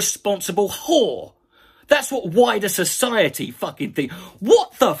an irresponsible whore. That's what wider society fucking think.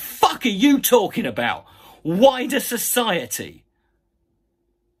 What the fuck are you talking about? Wider society?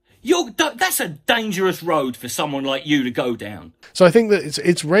 That's a dangerous road for someone like you to go down. So I think that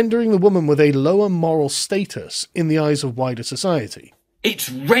it's rendering the woman with a lower moral status in the eyes of wider society. It's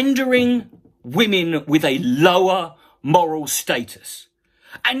rendering women with a lower moral status.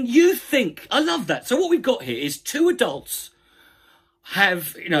 And you think, I love that. So what we've got here is two adults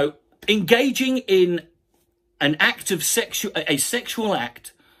have, engaging in an act of a sexual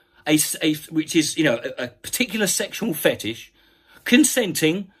act, which is, a particular sexual fetish,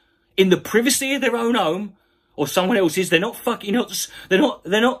 consenting in the privacy of their own home or someone else's. They're not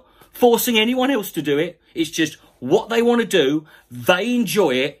they're not forcing anyone else to do it. It's just what they want to do. They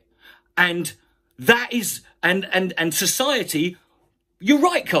enjoy it. And that is, and society, you're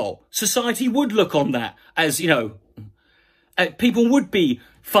right, Carl. Society would look on that as, people would be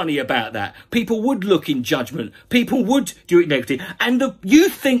funny about that. People would look in judgment. People would do it negatively. And you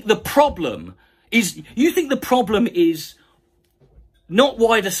think the problem is not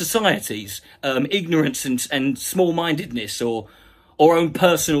wider society's ignorance and small-mindedness or own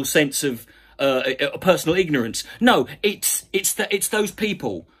personal sense of personal ignorance. No, it's those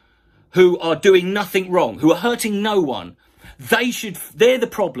people who are doing nothing wrong, who are hurting no one. They're the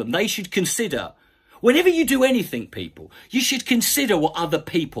problem. They should consider, whenever you do anything, people, you should consider what other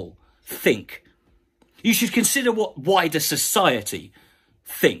people think. You should consider what wider society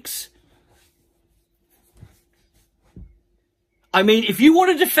thinks. I mean, if you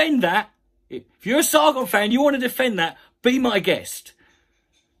want to defend that, if you're a Sargon fan, you want to defend that, be my guest.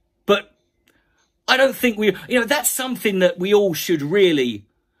 But I don't think that's something that we all should really,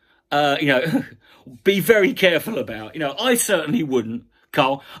 be very careful about. I certainly wouldn't,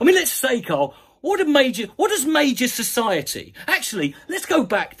 Carl. I mean, let's say, Carl, what does major society? Actually, let's go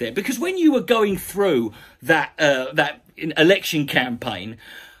back there, because when you were going through that election campaign,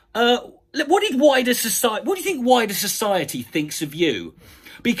 what do you think wider society thinks of you?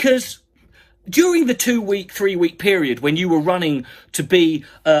 Because during the 3-week period when you were running to be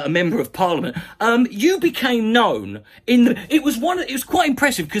a member of parliament, you became known it was quite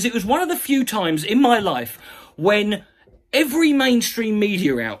impressive, because it was one of the few times in my life when every mainstream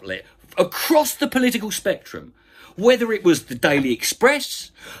media outlet across the political spectrum, whether it was the Daily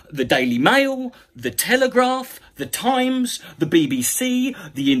Express, the Daily Mail, the Telegraph, the Times, the BBC,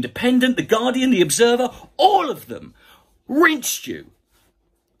 the Independent, the Guardian, the Observer, all of them rinsed you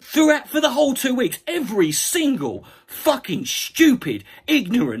throughout for the whole 2 weeks. Every single fucking stupid,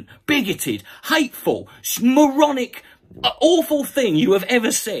 ignorant, bigoted, hateful, moronic, awful thing you have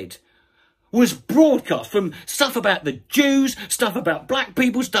ever said was broadcast, from stuff about the Jews, stuff about black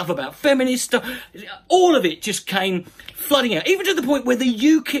people, stuff about feminists, stuff, all of it just came flooding out, even to the point where the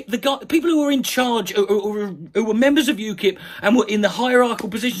UKIP, the people who were in charge, who were members of UKIP and were in the hierarchical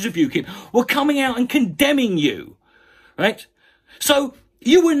positions of UKIP, were coming out and condemning you, right? So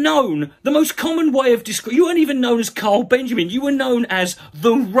you were known, the most common way of describing, you weren't even known as Carl Benjamin, you were known as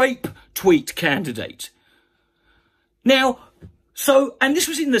the rape tweet candidate. Now, so, and this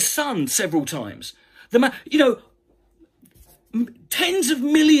was in The Sun several times. You know, tens of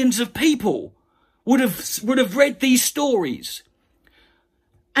millions of people would have read these stories.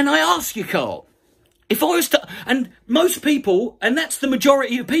 And I ask you, Carl, if I was to, and most people, and that's the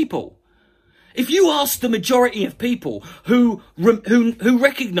majority of people, if you ask the majority of people who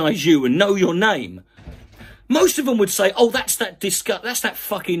recognise you and know your name, most of them would say, "Oh, that's that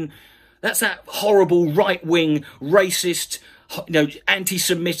horrible right-wing racist, you know,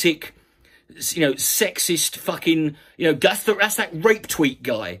 anti-Semitic, you know, sexist fucking, you know, that's that rape tweet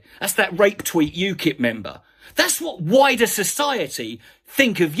guy. That's that rape tweet UKIP member." That's what wider society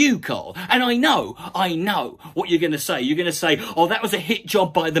think of you, Carl. And I know what you're going to say. You're going to say, "Oh, that was a hit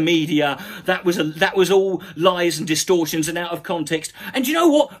job by the media. That was all lies and distortions and out of context." And you know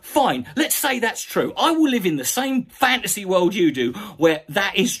what? Fine. Let's say that's true. I will live in the same fantasy world you do where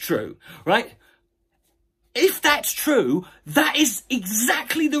that is true, right? If that's true, that is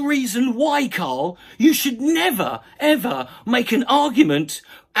exactly the reason why, Carl, you should never, ever make an argument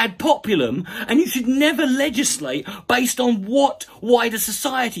ad populum, and you should never legislate based on what wider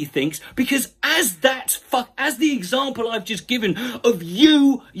society thinks, because as the example I've just given of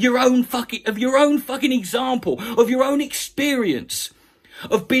your own fucking example, of your own experience,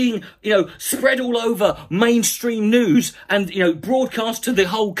 of being, you know, spread all over mainstream news and, you know, broadcast to the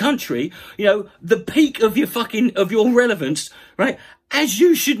whole country, you know, the peak of your relevance, right? As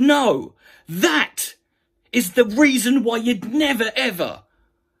you should know, that is the reason why you'd never ever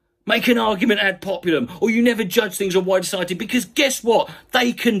make an argument ad populum, or you never judge things on wider society, because guess what?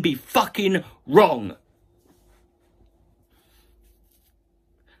 They can be fucking wrong.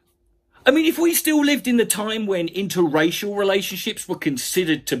 I mean, if we still lived in the time when interracial relationships were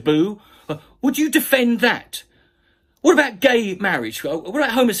considered taboo, would you defend that? What about gay marriage? What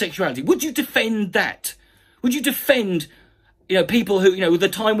about homosexuality? Would you defend that? Would you defend, you know, people who, you know, the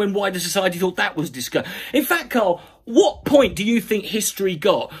time when wider society thought that was disgusting? In fact, Carl, what point do you think history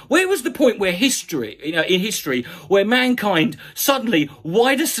got? Where was the point where history, you know, in history, where mankind suddenly,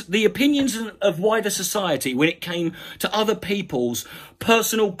 the opinions of wider society, when it came to other people's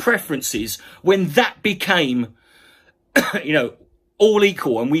personal preferences, when that became, you know, all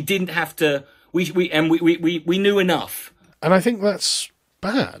equal, and we didn't have to, we knew enough. And I think that's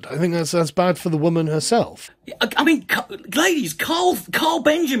bad. I think that's bad for the woman herself. I mean, ladies, Carl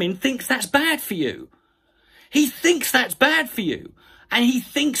Benjamin thinks that's bad for you. He thinks that's bad for you. And he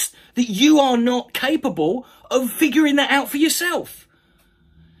thinks that you are not capable of figuring that out for yourself.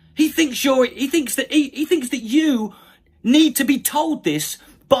 He thinks that you need to be told this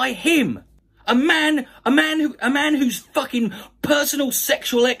by him. A man whose fucking personal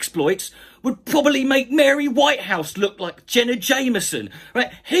sexual exploits would probably make Mary Whitehouse look like Jenna Jameson,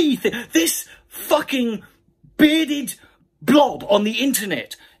 right? This fucking bearded blob on the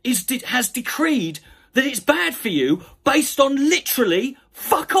internet has decreed that it's bad for you based on literally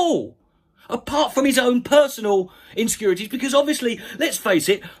fuck all, apart from his own personal insecurities. Because obviously, let's face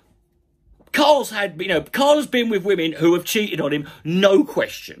it, Carl has been with women who have cheated on him, no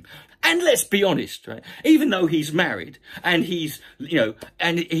question. And let's be honest, right? Even though he's married and he's, you know,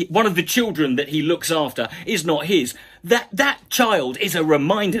 one of the children that he looks after is not his, that child is a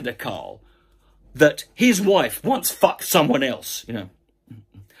reminder to Carl that his wife once fucked someone else, you know.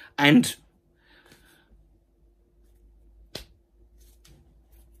 And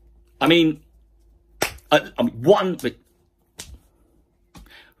I mean,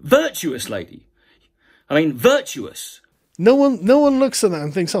 virtuous lady. I mean, virtuous. No one looks at that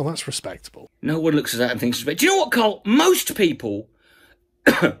and thinks, "Oh, that's respectable." No one looks at that and thinks, "Do you know what, Carl? Most people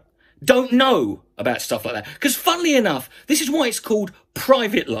don't know about stuff like that." Because funnily enough, this is why it's called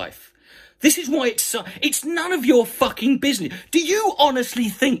private life. This is why it's none of your fucking business. Do you honestly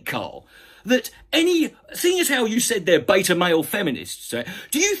think, Carl, that seeing as how you said they're beta male feminists, right?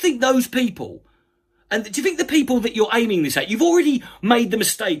 Do you think those people, and do you think the people that you're aiming this at, you've already made the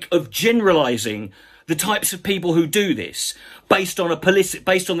mistake of generalising the types of people who do this based on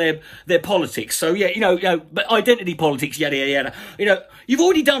their politics? So yeah, you know, identity politics, yada yada yada. You know, you've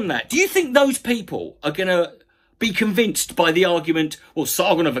already done that. Do you think those people are gonna be convinced by the argument, well,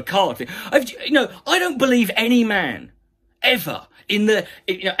 Sargon of Akkad? You know, I don't believe any man ever in the,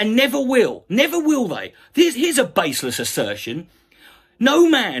 and never will they. Here's a baseless assertion. No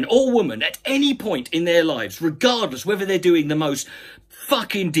man or woman at any point in their lives, regardless whether they're doing the most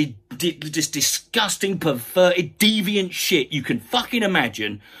fucking just disgusting, perverted, deviant shit you can fucking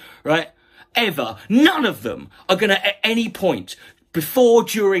imagine, right? Ever, none of them are going to at any point, before,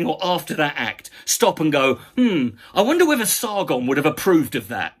 during or after that act, stop and go, I wonder whether Sargon would have approved of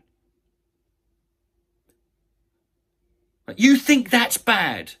that. You think that's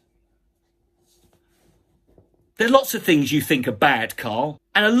bad? There are lots of things you think are bad, Carl.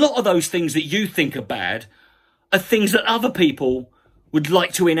 And a lot of those things that you think are bad are things that other people would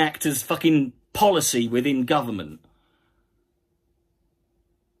like to enact as fucking policy within government.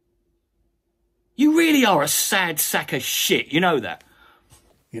 You really are a sad sack of shit, you know that?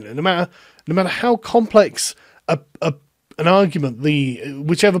 You know, no matter how complex an argument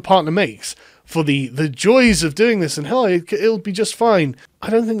whichever partner makes for the joys of doing this and how it'll be just fine, I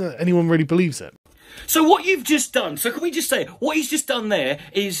don't think that anyone really believes it. So what you've just done, so can we just say, what he's just done there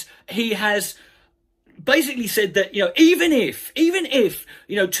is he has basically said that, even if,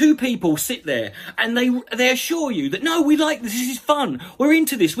 two people sit there and they assure you that, no, we like this is fun, we're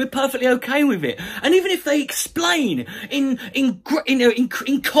into this, we're perfectly okay with it. And even if they explain in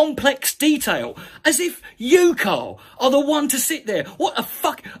complex detail, as if you, Carl, are the one to sit there. What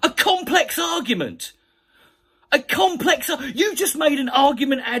a complex argument. You just made an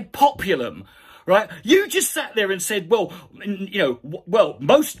argument ad populum. Right? You just sat there and said, well,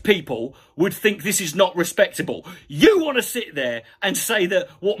 most people would think this is not respectable. You want to sit there and say that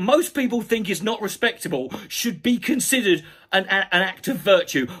what most people think is not respectable should be considered an act of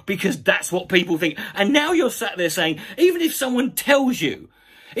virtue because that's what people think. And now you're sat there saying, even if someone tells you,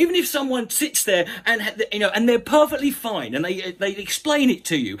 even if someone sits there and, and they're perfectly fine and they explain it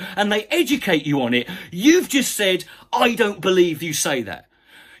to you and they educate you on it, you've just said, I don't believe you say that.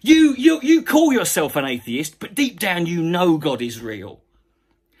 You call yourself an atheist, but deep down you know God is real.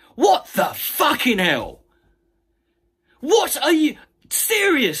 What the fucking hell? What are you...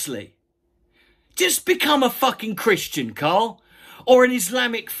 Seriously? Just become a fucking Christian, Carl. Or an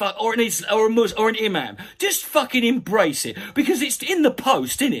Islamic or a Muslim or an imam. Just fucking embrace it. Because it's in the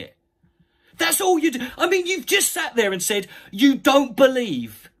post, innit? That's all you do. I mean, you've just sat there and said you don't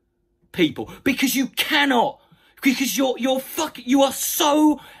believe people. Because you cannot... Because you are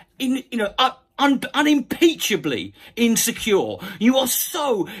so unimpeachably insecure. You are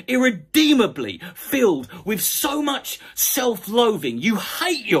so irredeemably filled with so much self-loathing. You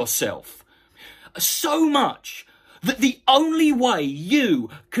hate yourself so much that the only way you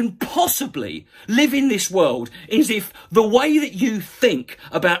can possibly live in this world is if the way that you think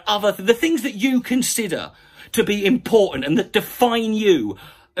about the things that you consider to be important and that define you,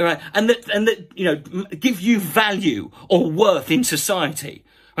 right, and that give you value or worth in society,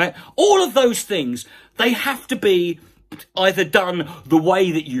 right? All of those things, they have to be either done the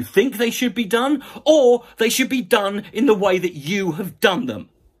way that you think they should be done, or they should be done in the way that you have done them.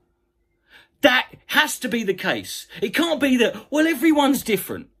 That has to be the case. It can't be that, well, everyone's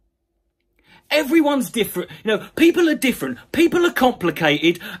different. Everyone's different. People are different. People are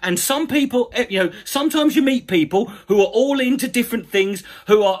complicated. And some people, sometimes you meet people who are all into different things,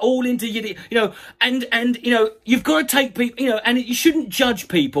 who are all into, and you've got to take people, and you shouldn't judge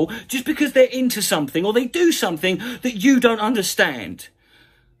people just because they're into something or they do something that you don't understand.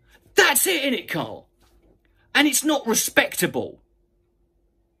 That's it, innit, Carl? And it's not respectable.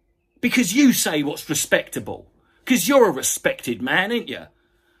 Because you say what's respectable. Because you're a respected man, ain't you?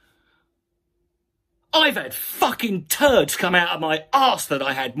 I've had fucking turds come out of my arse that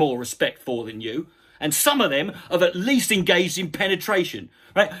I had more respect for than you. And some of them have at least engaged in penetration.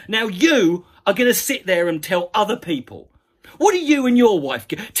 Right? Now you are going to sit there and tell other people. What do you and your wife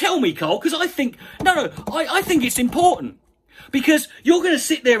get? Tell me, Carl, because I think... I think it's important. Because you're going to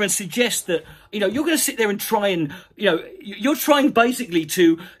sit there and suggest that, you're going to sit there and try and, you're trying basically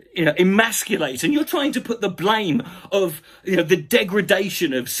to... emasculate, and you're trying to put the blame of, the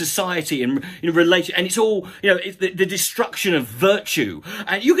degradation of society and relation, and it's all, it's the destruction of virtue,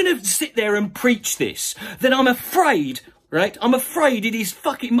 and you're going to sit there and preach this, then I'm afraid, right? I'm afraid it is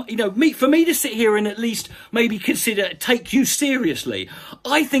fucking, for me to sit here and at least maybe take you seriously.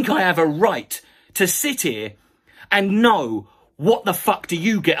 I think I have a right to sit here and know what the fuck do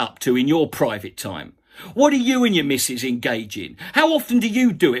you get up to in your private time. What do you and your missus engage in? How often do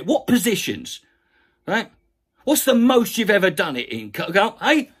you do it? What positions? Right? What's the most you've ever done it in?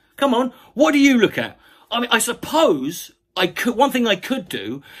 Hey, come on. What do you look at? I mean, I suppose one thing I could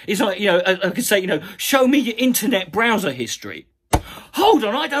do is I could say, show me your internet browser history. Hold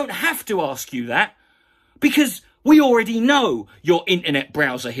on, I don't have to ask you that. Because We already know your internet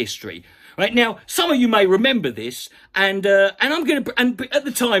browser history. Right now, some of you may remember this, and at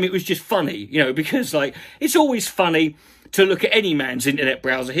the time it was just funny, you know, because like it's always funny to look at any man's internet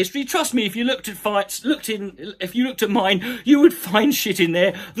browser history. Trust me, if you looked at mine, you would find shit in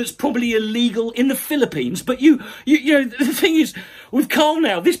there that's probably illegal in the Philippines. But you know, the thing is, with Carl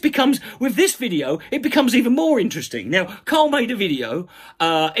now, with this video, it becomes even more interesting. Now, Carl made a video.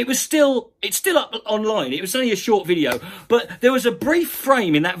 It's still up online. It was only a short video, but there was a brief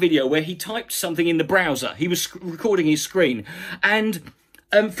frame in that video where he typed something in the browser. He was recording his screen, and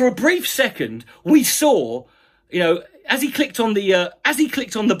for a brief second, we saw, you know, as he clicked on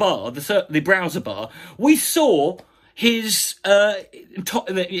the bar, the browser bar, we saw his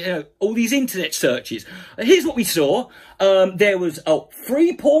all these internet searches. Here's what we saw. There was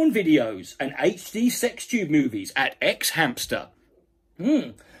free porn videos and HD sex tube movies at X Hamster.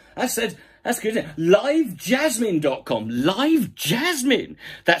 That's good. LiveJasmine.com. Live Jasmine.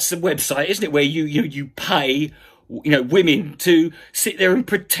 That's the website, isn't it? Where you pay, you know, women to sit there and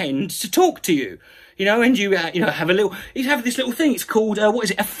pretend to talk to you. You know, and you have this little thing. It's called, what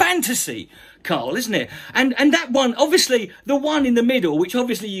is it? A fantasy, Carl, isn't it? And that one, obviously, the one in the middle, which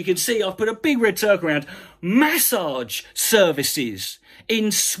obviously you can see, I've put a big red circle around, massage services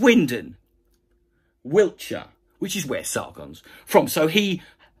in Swindon, Wiltshire, which is where Sargon's from. So he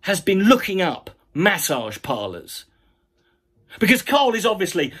has been looking up massage parlours. Because Carl is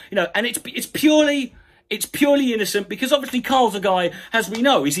obviously, you know, and it's purely innocent, because obviously Carl's a guy, as we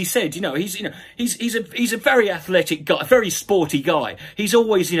know, as he said, he's a very athletic guy, a very sporty guy. He's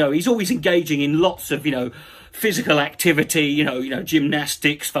always engaging in lots of, physical activity,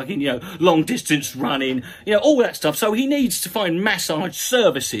 gymnastics, fucking, long distance running, all that stuff. So he needs to find massage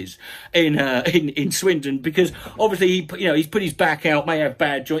services in Swindon, because obviously he's put his back out, may have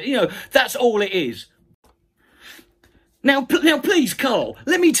bad joints, that's all it is. Now, please, Carl,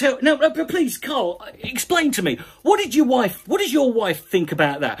 please, Carl, explain to me, what does your wife think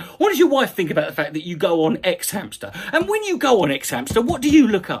about that? What does your wife think about the fact that you go on X Hamster? And when you go on X Hamster, what do you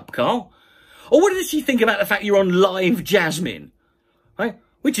look up, Carl? Or what does she think about the fact you're on Live Jasmine? Right?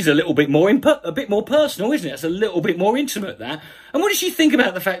 Which is a bit more personal, isn't it? It's a little bit more intimate, that. And what does she think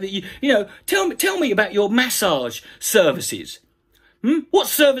about the fact that tell me about your massage services? What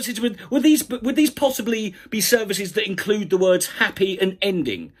services would these possibly be services that include the words happy and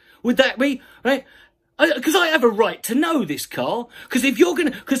ending? Would that be, right? Because I have a right to know this, Carl. Because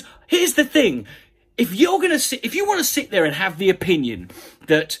here's the thing. If you want to sit there and have the opinion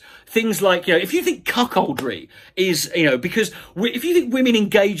that things like, if you think cuckoldry is, because if you think women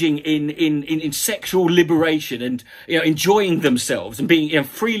engaging in sexual liberation and, enjoying themselves and being,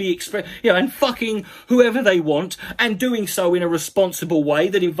 freely expressed, and fucking whoever they want and doing so in a responsible way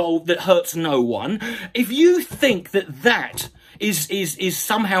that hurts no one, if you think that is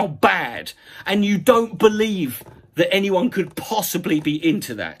somehow bad and you don't believe that anyone could possibly be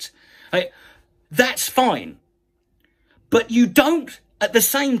into that, right? That's fine. But you don't, at the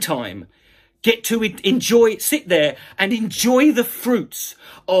same time, get to sit there and enjoy the fruits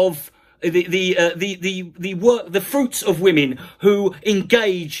of the fruits of women who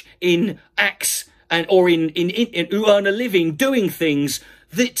engage in acts or who earn a living doing things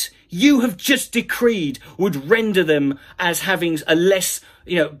that you have just decreed would render them as having a less,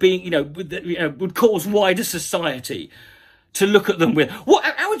 would cause wider society to look at them with.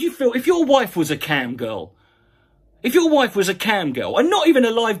 How would you feel if your wife was a cam girl? If your wife was a cam girl, and not even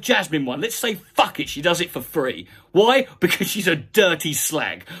a Live Jasmine one, let's say, fuck it, she does it for free. Why? Because she's a dirty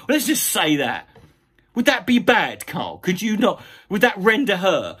slag. Well, let's just say that. Would that be bad, Carl? Could you not? Would that render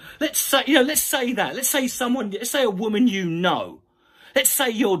her? Let's say that. Let's say a woman you know. Let's say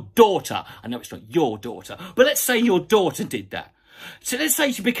your daughter. I know it's not your daughter, but let's say your daughter did that. So let's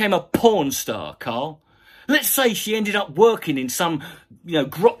say she became a porn star, Carl. Let's say she ended up working in some,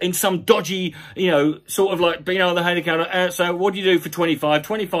 in some dodgy, sort of like being on the hand counter. So what do you do for 25?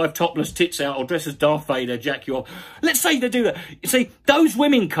 25 topless, tits out, or dress as Darth Vader, jack you off. Let's say they do that. You see, those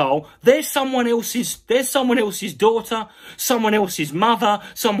women, Carl, they're someone else's daughter, someone else's mother,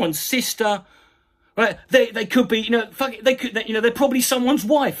 someone's sister. Right? They could be, they're probably someone's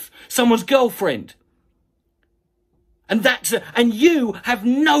wife, someone's girlfriend. And and you have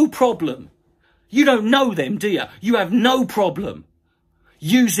no problem. You don't know them, do you? You have no problem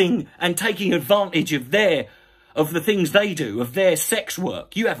using and taking advantage of the things they do, of their sex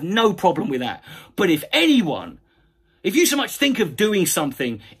work. You have no problem with that. But if you so much think of doing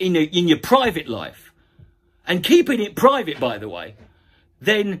something in your private life, and keeping it private, by the way,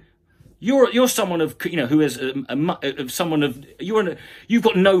 then you're someone of, who has you've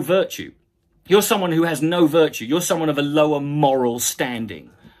got no virtue. You're someone who has no virtue. You're someone of a lower moral standing.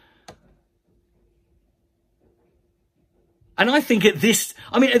 And I think at this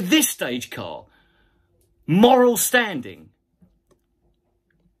stage, Carl, moral standing,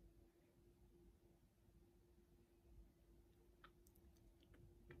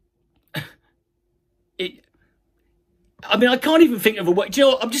 I can't even think of a word. Do you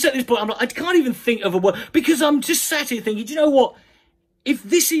know what? I'm just at this point, I can't even think of a word, because I'm just sat here thinking, do you know what? If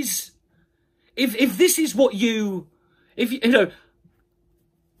this is what you know,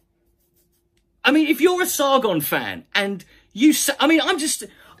 if you're a Sargon fan and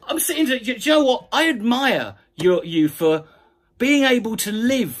I'm sitting there, do you know what? I admire you for being able to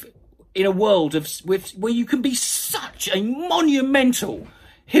live in a world where you can be such a monumental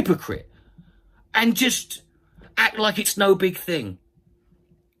hypocrite and just act like it's no big thing.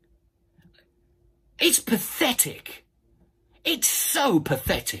 It's pathetic. It's so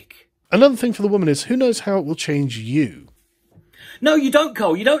pathetic. Another thing for the woman is, who knows how it will change you? No, you don't,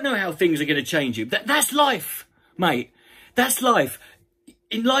 Cole. You don't know how things are going to change you. That's life, mate. That's life.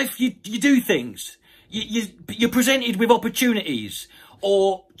 In life, you do things. You're presented with opportunities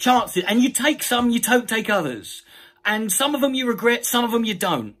or chances, and you take some, you don't take others. And some of them you regret, some of them you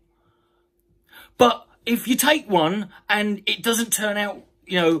don't. But if you take one and it doesn't turn out,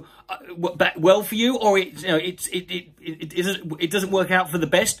 well for you, or it doesn't work out for the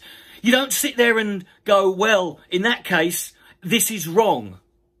best, you don't sit there and go, well, in that case, this is wrong.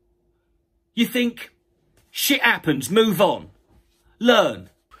 You think, shit happens, move on, learn.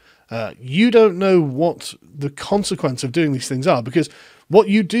 You don't know what the consequence of doing these things are, because what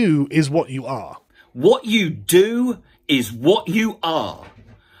you do is what you are. What you do is what you are.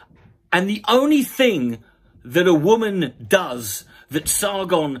 And the only thing that a woman does that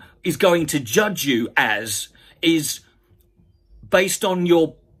Sargon is going to judge you as is based on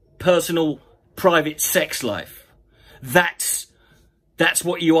your personal, private sex life. That's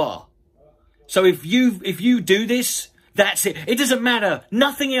what you are. So if you do this, that's it. It doesn't matter.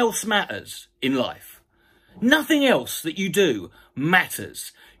 Nothing else matters in life. Nothing else that you do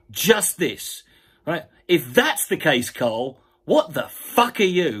matters. Just this, right? If that's the case, Carl, what the fuck are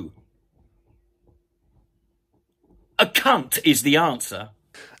you? A cunt is the answer.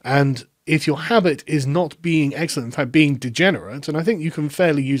 And if your habit is not being excellent, in fact, being degenerate, and I think you can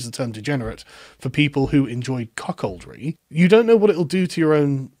fairly use the term degenerate for people who enjoy cuckoldry, you don't know what it'll do to your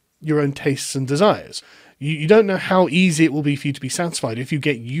own tastes and desires. You don't know how easy it will be for you to be satisfied if you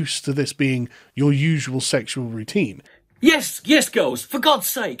get used to this being your usual sexual routine. Yes, girls, for God's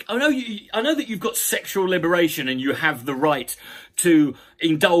sake. I know that you've got sexual liberation and you have the right to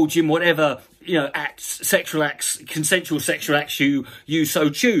indulge in whatever, sexual acts, consensual sexual acts you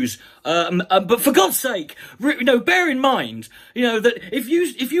so choose. But for God's sake, bear in mind, that if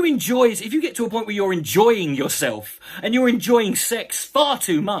you get to a point where you're enjoying yourself and you're enjoying sex far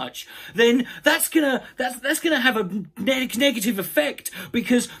too much, then that's gonna have a negative effect,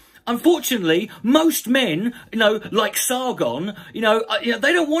 because unfortunately, most men, like Sargon, they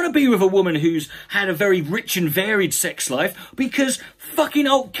don't want to be with a woman who's had a very rich and varied sex life, because fucking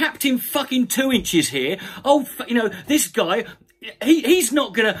old Captain fucking 2 inches here, this guy,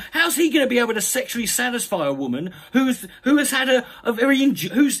 how's he gonna be able to sexually satisfy a woman who has had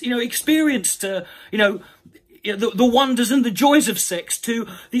who's experienced, the wonders and the joys of sex to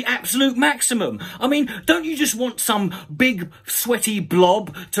the absolute maximum. I mean, don't you just want some big sweaty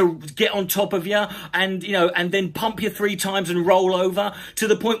blob to get on top of you and, and then pump you 3 times and roll over to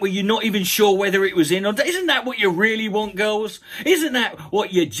the point where you're not even sure whether it was in or... Isn't that what you really want, girls? Isn't that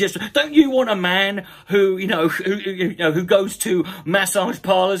what you just... Don't you want a man who, who goes to massage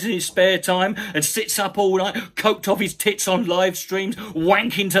parlours in his spare time and sits up all night, coked off his tits on live streams,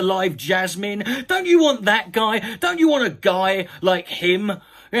 wanking to live Jasmine? Don't you want that guy? Don't you want a guy like him?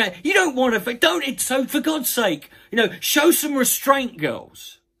 You don't want to... So for God's sake, show some restraint,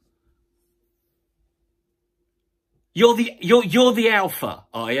 girls. You're the alpha,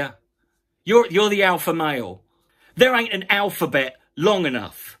 are you? You're the alpha male. There ain't an alphabet long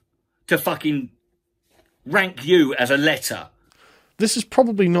enough to fucking rank you as a letter. This is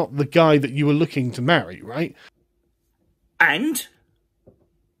probably not the guy that you were looking to marry, right? And...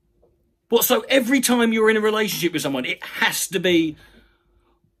 so every time you're in a relationship with someone, it has to be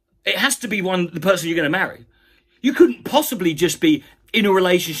the person you're going to marry. You couldn't possibly just be in a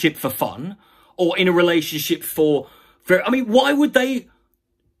relationship for fun or in a relationship for why would they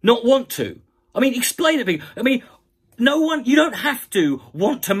not want to? Explain it. You don't have to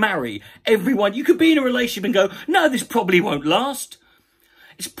want to marry everyone. You could be in a relationship and go, no, this probably won't last.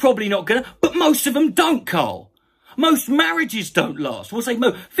 It's probably not gonna, but most of them don't, Carl. Most marriages don't last. We'll say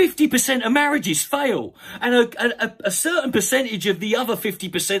 50% of marriages fail. And a certain percentage of the other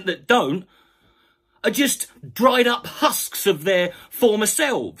 50% that don't are just dried up husks of their former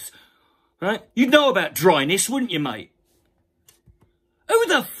selves. Right? You'd know about dryness, wouldn't you, mate? Who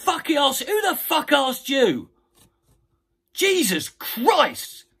the fuck asked you? Jesus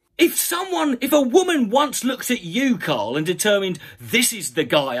Christ! If a woman once looked at you, Carl, and determined this is the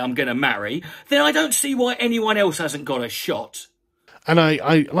guy I'm going to marry, then I don't see why anyone else hasn't got a shot. And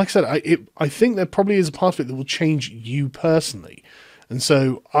I like I said, I think there probably is a part of it that will change you personally. And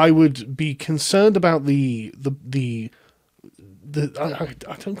so I would be concerned about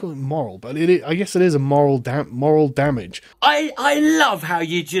I don't call it moral, but I guess it is a moral damage. I love how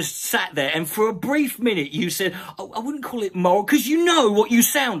you just sat there and for a brief minute you said, oh, I wouldn't call it moral, because you know what you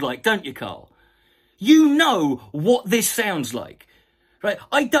sound like, don't you, Carl? You know what this sounds like. Right?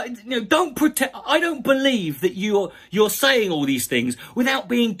 I don't believe that you're saying all these things without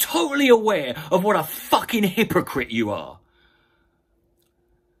being totally aware of what a fucking hypocrite you are.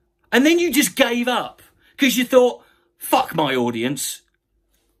 And then you just gave up because you thought, fuck my audience.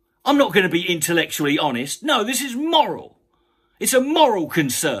 I'm not going to be intellectually honest. No, this is moral. It's a moral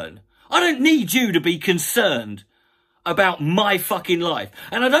concern. I don't need you to be concerned about my fucking life.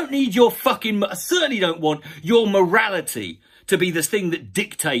 And I don't need I certainly don't want your morality to be the thing that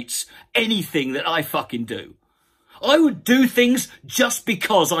dictates anything that I fucking do. I would do things just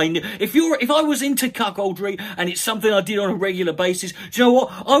because I knew. If I was into cuckoldry and it's something I did on a regular basis, do you know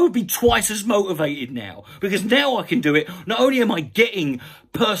what? I would be twice as motivated now, because now I can do it. Not only am I getting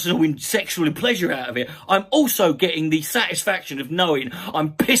personal and sexual pleasure out of it, I'm also getting the satisfaction of knowing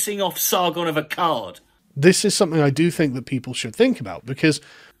I'm pissing off Sargon of Akkad. This is something I do think that people should think about, because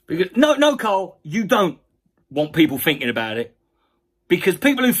no, Carl, you don't want people thinking about it, because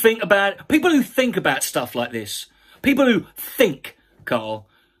people who think about stuff like this. People who think, Carl,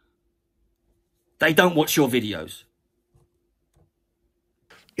 they don't watch your videos.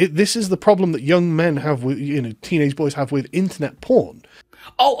 This is the problem that young men have with, teenage boys have with internet porn.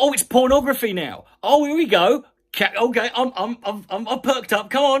 Oh, it's pornography now. Oh, here we go. Okay, I'm perked up.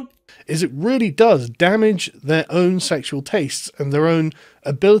 Come on. Is it really does damage their own sexual tastes and their own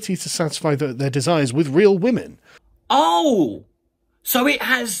ability to satisfy their desires with real women. Oh, so it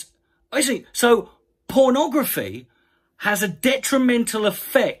has. I see. So pornography has a detrimental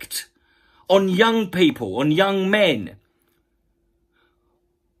effect on young people, on young men.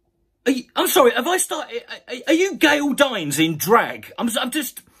 I'm sorry, have I started? Are you Gail Dines in drag? I'm sure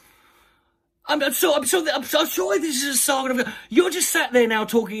this is a saga of. You're just sat there now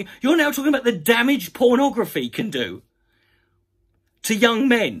talking. You're now talking about the damage pornography can do to young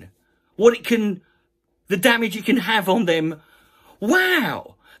men. The damage it can have on them.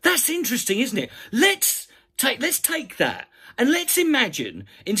 Wow, that's interesting, isn't it? Let's take that and let's imagine,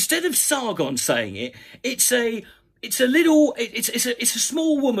 instead of Sargon saying it, it's a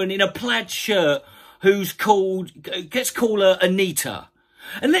small woman in a plaid shirt let's call her Anita.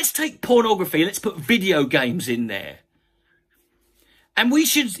 And let's take pornography, let's put video games in there. And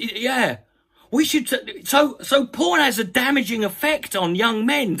so porn has a damaging effect on young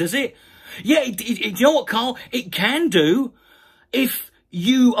men, does it? Yeah, you know what, Carl? It can do if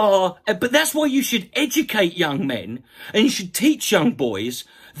you are, but that's why you should educate young men and you should teach young boys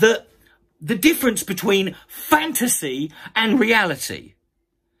that the difference between fantasy and reality.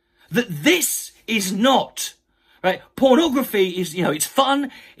 That this is not, right? Pornography is, it's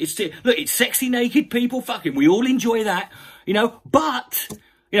fun. It's sexy naked people. Fucking, we all enjoy that, but,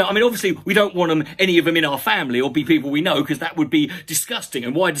 obviously we don't want any of them in our family or be people we know, because that would be disgusting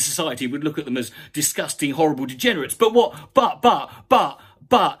and wider society would look at them as disgusting, horrible degenerates. But the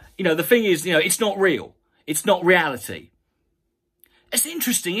thing is, it's not real. It's not reality. It's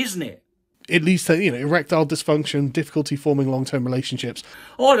interesting, isn't it? It leads to, erectile dysfunction, difficulty forming long-term relationships.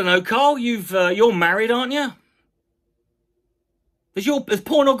 Oh, I don't know, Carl, you're married, aren't you? Has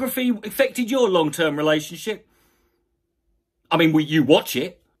pornography affected your long-term relationship? I mean, you watch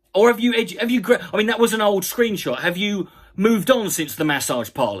it. Or have you, that was an old screenshot. Have you moved on since the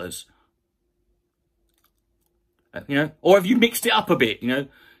massage parlours? Or have you mixed it up a bit,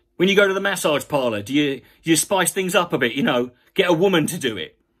 When you go to the massage parlour, do you spice things up a bit, Get a woman to do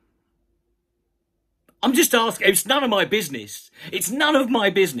it? I'm just asking. It's none of my business. It's none of my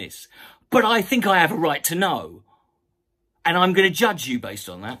business. But I think I have a right to know. And I'm going to judge you based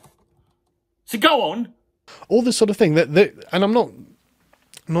on that. So go on. All this sort of thing. And I'm not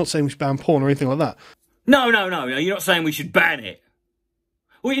saying we should ban porn or anything like that. No. You're not saying we should ban it.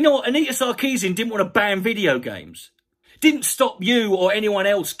 Well, you know what? Anita Sarkeesian didn't want to ban video games. Didn't stop you or anyone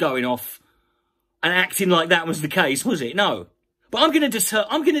else going off and acting like that was the case, was it? No. But I'm going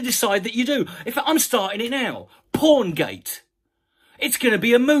to decide that you do. If I'm starting it now. Porngate. It's going to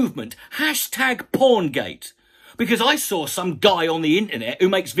be a movement. Hashtag Porngate. Because I saw some guy on the internet who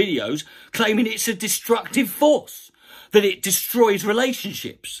makes videos claiming it's a destructive force. That it destroys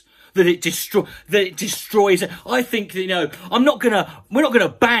relationships. That it destroys. I think that, you know, we're not gonna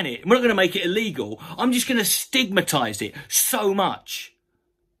ban it. We're not gonna make it illegal. I'm just gonna stigmatize it so much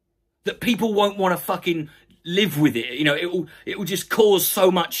that people won't want to fucking live with it. You know, it will just cause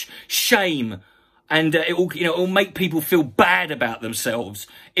so much shame, and it'll make people feel bad about themselves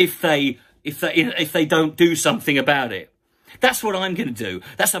if they don't do something about it. That's what I'm going to do.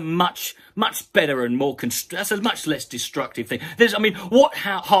 That's a much better and more that's a much less destructive thing. I mean, what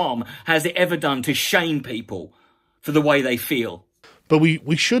harm has it ever done to shame people for the way they feel? But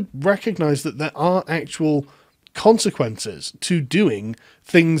we should recognise that there are actual consequences to doing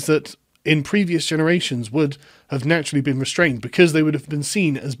things that in previous generations would have naturally been restrained because they would have been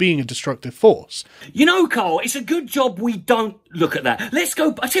seen as being a destructive force. You know, Carl, it's a good job we don't look at that.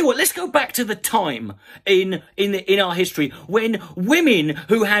 I tell you what, let's go back to the time in our history when women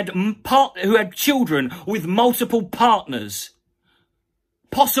who had children with multiple partners,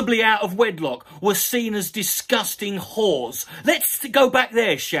 possibly out of wedlock, were seen as disgusting whores. Let's go back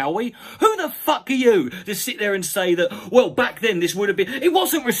there, shall we? Who the fuck are you to sit there and say that, well, back then this would have been... It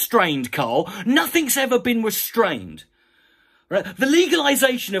wasn't restrained, Carl. Nothing's ever been restrained. Right? The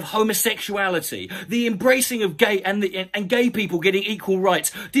legalisation of homosexuality, the embracing of gay and gay people getting equal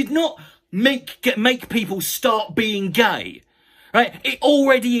rights did not make people start being gay. Right? It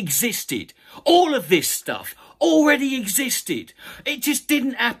already existed. All of this stuff already existed. It just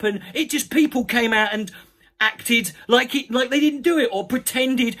didn't happen. It just, people came out and acted like they didn't do it, or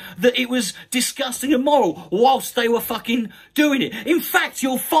pretended that it was disgusting and moral whilst they were fucking doing it. In fact,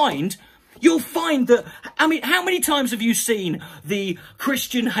 you'll find that, I mean, how many times have you seen the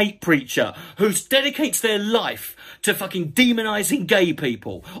Christian hate preacher who dedicates their life to fucking demonising gay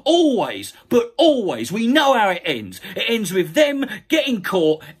people? Always, but always, we know how it ends. It ends with them getting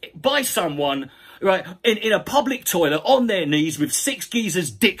caught by someone, right, in a public toilet on their knees with 6 geezers'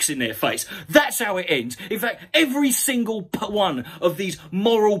 dicks in their face. That's how it ends. In fact, every single one of these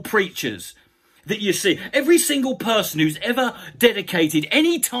moral preachers that you see, every single person who's ever dedicated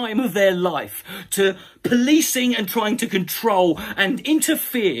any time of their life to policing and trying to control and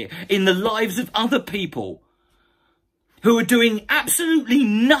interfere in the lives of other people who are doing absolutely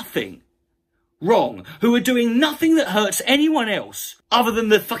nothing wrong, who are doing nothing that hurts anyone else other than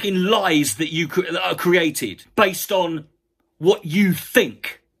the fucking lies that that are created based on what you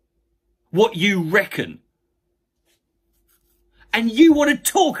think, what you reckon. And you want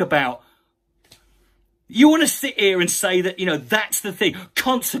to talk about, you want to sit here and say that, you know, that's the thing,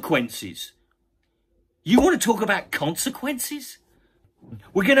 consequences. You want to talk about consequences?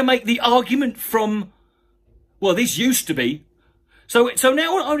 We're going to make the argument from, well, this used to be. So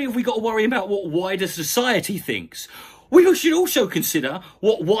now not only have we got to worry about what wider society thinks, we should also consider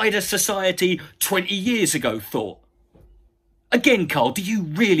what wider society 20 years ago thought. Again, Carl, do you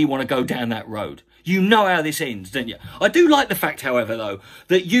really want to go down that road? You know how this ends, don't you? I do like the fact, however, though,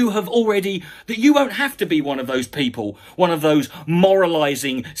 that you won't have to be one of those people, one of those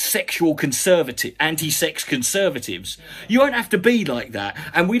moralising sexual anti-sex conservatives. You won't have to be like that,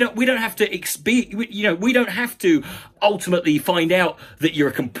 and we don't have to we don't have to ultimately find out that you're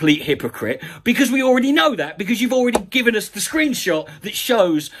a complete hypocrite, because we already know that, because you've already given us the screenshot that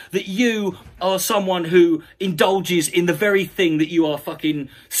shows that you are someone who indulges in the very thing that you are fucking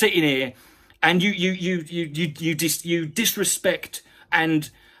sitting here. And you disrespect and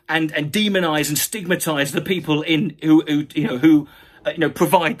demonise and stigmatise the people who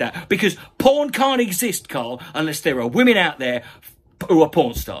provide that, because porn can't exist, Carl, unless there are women out there who are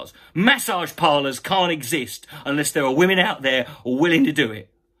porn stars. Massage parlours can't exist unless there are women out there willing to do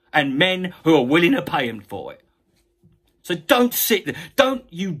it, and men who are willing to pay them for it. So don't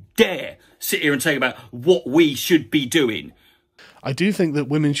you dare sit here and say about what we should be doing. I do think that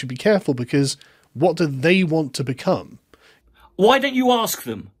women should be careful, because what do they want to become? Why don't you ask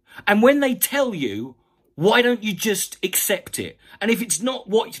them? And when they tell you, why don't you just accept it? And if it's not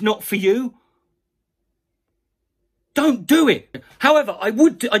not for you, don't do it. However, I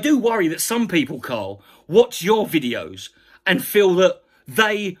do worry that some people, Carl, watch your videos and feel that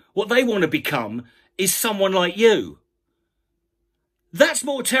what they want to become is someone like you. That's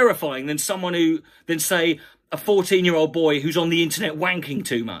more terrifying than say, a 14-year-old boy who's on the internet wanking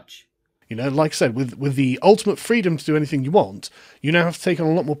too much. You know, like I said, with the ultimate freedom to do anything you want, you now have to take on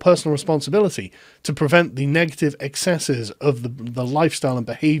a lot more personal responsibility to prevent the negative excesses of the lifestyle and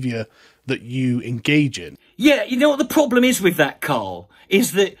behaviour that you engage in. Yeah, you know what the problem is with that, Carl,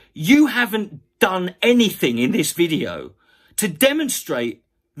 is that you haven't done anything in this video to demonstrate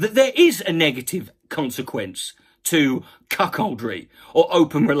that there is a negative consequence to cuckoldry or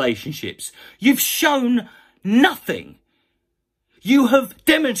open relationships. You've shown nothing. You have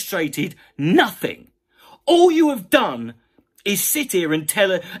demonstrated nothing. All you have done is sit here and tell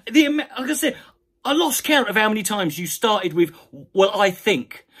her, like I said, I lost count of how many times you started with, well, I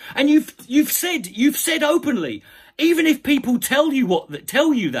think. And you've said openly, even if people tell you what they think,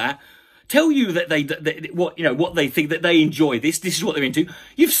 that they enjoy this is what they're into,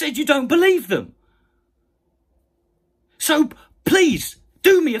 you've said you don't believe them. So please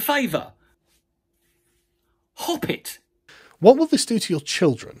do me a favour. Hop it. What will this do to your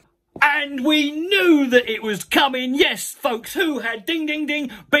children? And we knew that it was coming. Yes, folks, who had ding, ding,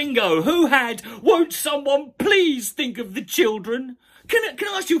 ding, bingo? Who had, won't someone please think of the children? Can I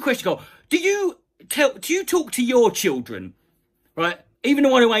ask you a question, Carl? Do you talk to your children, right? Even the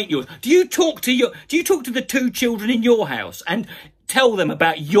one who ain't yours. Do you talk to the two children in your house and tell them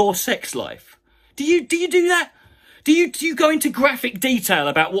about your sex life? Do you do that? Do you go into graphic detail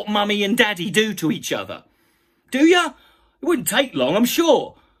about what mummy and daddy do to each other? Do you? It wouldn't take long, I'm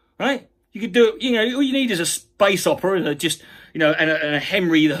sure. Right? You could do it, you know, all you need is a space opera and and a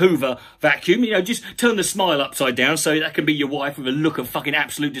Henry the Hoover vacuum. You know, just turn the smile upside down so that can be your wife with a look of fucking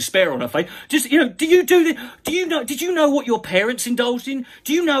absolute despair on her face. Just, you know, did you know what your parents indulged in?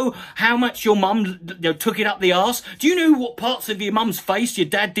 Do you know how much your mum, took it up the arse? Do you know what parts of your mum's face your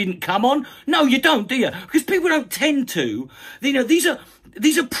dad didn't come on? No, you don't, do you? Because people don't tend to. You know, these are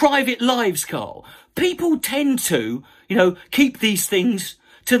private lives, Carl. People tend to, keep these things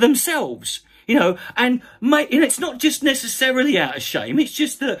to themselves, and it's not just necessarily out of shame. It's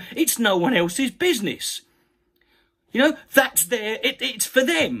just that it's no one else's business. That's it's for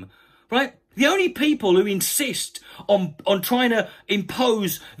them, right? The only people who insist on trying to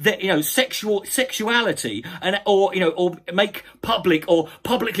impose their, sexuality or make public or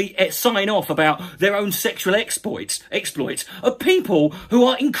publicly sign off about their own sexual exploits are people who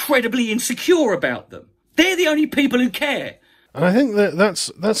are incredibly insecure about them. They're the only people who care. And I think that's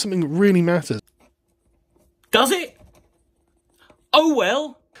something that really matters. Does it? Oh,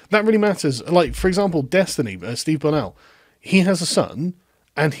 well. That really matters. Like, for example, Destiny, Steve Bonnell, he has a son,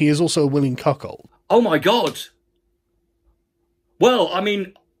 and he is also a willing cuckold. Oh, my God. Well, I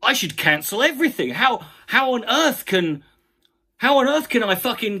mean, I should cancel everything. How on earth can I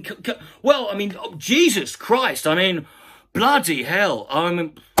fucking... Well, I mean, Jesus Christ. I mean, bloody hell. I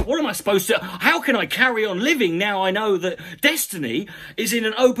mean... What am I supposed to... How can I carry on living now I know that Destiny is in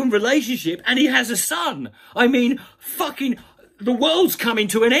an open relationship and he has a son? I mean, fucking... The world's coming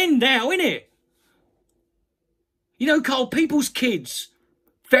to an end now, innit? Carl, people's kids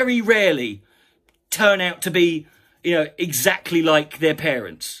very rarely turn out to be, exactly like their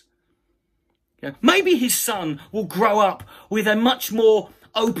parents. Maybe his son will grow up with a much more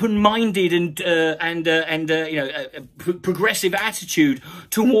open-minded and progressive attitude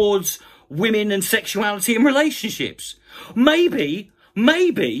towards women and sexuality and relationships. Maybe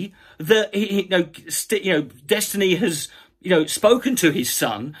that Destiny has spoken to his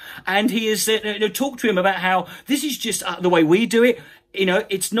son and he has talked to him about how this is just the way we do it.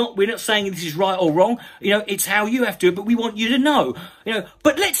 It's not. We're not saying this is right or wrong. It's how you have to do it, but we want you to know.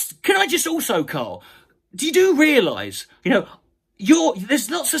 But can I just also, Carl? Do you realise?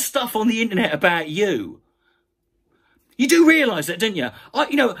 There's lots of stuff on the internet about you. You do realise that, don't you?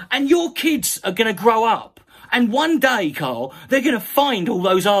 And your kids are going to grow up. And one day, Carl, they're going to find all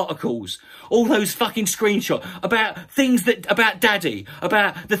those articles, all those fucking screenshots about things about Daddy,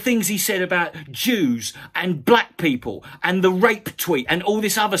 about the things he said about Jews and black people and the rape tweet and all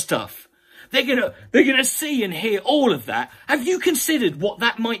this other stuff. They're gonna see and hear all of that. Have you considered what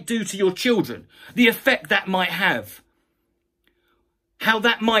that might do to your children? The effect that might have? How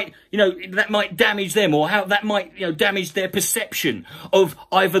that might, damage them, or how that might, damage their perception of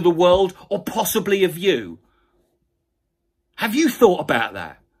either the world or possibly of you. Have you thought about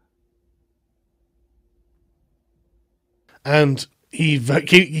that? And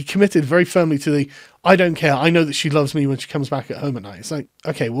he committed very firmly to the, I don't care, I know that she loves me when she comes back at home at night. It's like,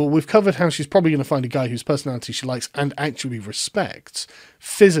 okay, well, we've covered how she's probably going to find a guy whose personality she likes and actually respects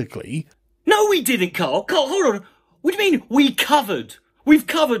physically. No, we didn't, Carl. Carl, hold on. What do you mean we covered? We've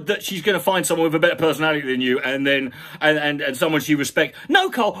covered that she's going to find someone with a better personality than you and then and someone she respects. No,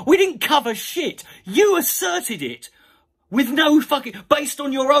 Carl, we didn't cover shit. You asserted it with no fucking... based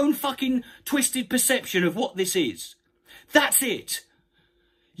on your own fucking twisted perception of what this is. That's it.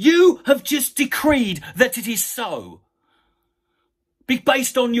 You have just decreed that it is so.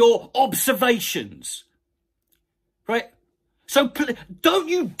 based on your observations, right? So don't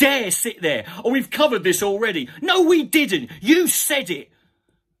you dare sit there. Oh, we've covered this already. No, we didn't. You said it.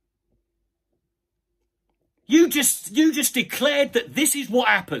 You just declared that this is what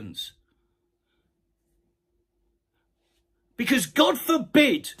happens. Because God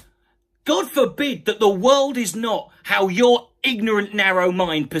forbid that the world is not how your ignorant, narrow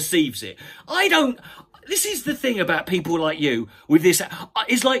mind perceives it. This is the thing about people like you with this.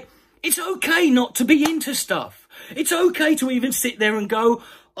 It's like, it's okay not to be into stuff. It's okay to even sit there and go,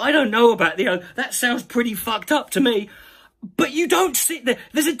 I don't know about, that sounds pretty fucked up to me. But you don't sit there.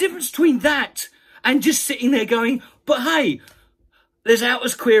 There's a difference between that and just sitting there going, but hey, there's out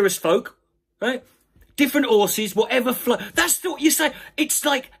as queer as folk, right? Different horses, whatever flow. That's what you say. It's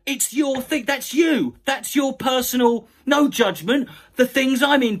like, it's your thing. That's you. That's your personal, no judgment. The things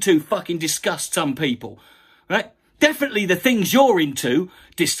I'm into fucking disgust some people, right? Definitely the things you're into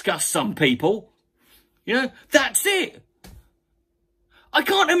disgust some people. You know, that's it. I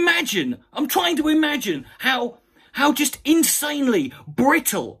can't imagine. I'm trying to imagine how just insanely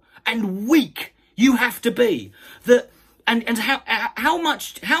brittle and weak you have to be. And how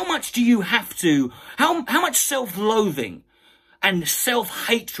much do you have to, how much self-loathing and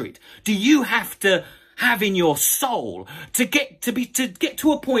self-hatred do you have to have in your soul to get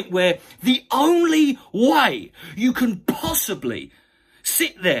to a point where the only way you can possibly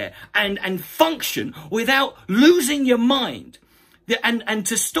sit there and function without losing your mind, and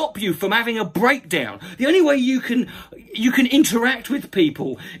to stop you from having a breakdown, the only way you can interact with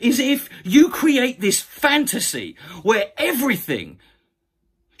people is if you create this fantasy where everything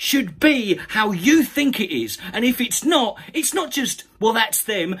should be how you think it is. And if it's not just, well, that's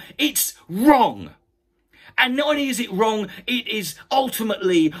them, it's wrong. And not only is it wrong, it is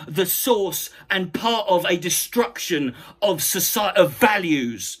ultimately the source and part of a destruction of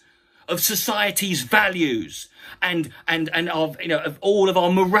values, of society's values, and of, of all of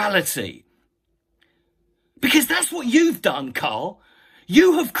our morality. Because that's what you've done, Carl.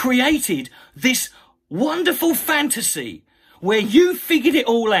 You have created this wonderful fantasy where you figured it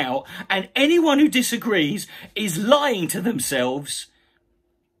all out, and anyone who disagrees is lying to themselves,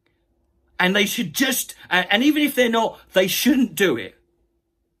 and they should just, and even if they're not, they shouldn't do it.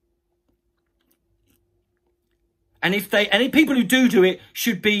 And if people who do it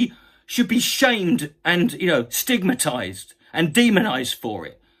should be shamed and, stigmatized and demonized for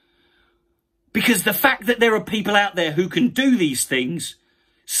it. Because the fact that there are people out there who can do these things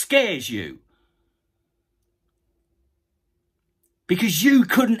scares you. Because you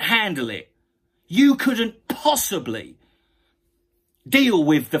couldn't handle it. You couldn't possibly deal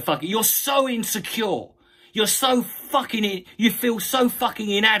with the fucking, you're so insecure. You're so fucking, you feel so fucking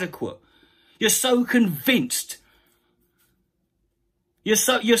inadequate. You're so convinced. You're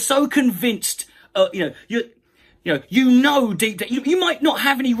so convinced, you know deep down, you might not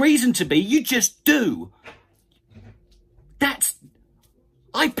have any reason to be, you just do.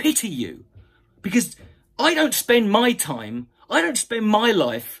 I pity you. Because I don't spend my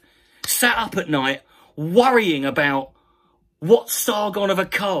life sat up at night worrying about what Sargon of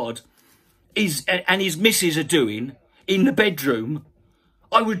Akkad and his missus are doing in the bedroom.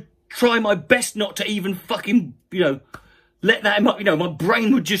 I would try my best not to even fucking, let that, my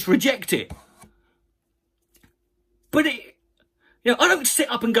brain would just reject it. But I don't sit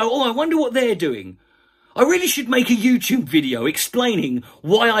up and go, oh, I wonder what they're doing. I really should make a YouTube video explaining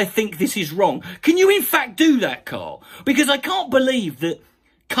why I think this is wrong. Can you in fact do that, Carl? Because I can't believe that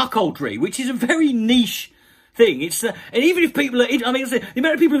cuckoldry, which is a very niche thing, and even if people are, the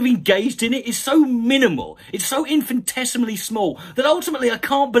amount of people who've engaged in it is so minimal, it's so infinitesimally small, that ultimately I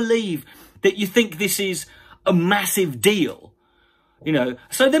can't believe that you think this is a massive deal.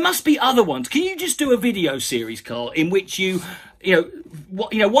 So there must be other ones. Can you just do a video series, Carl, in which you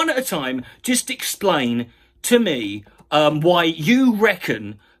one at a time, just explain to me why you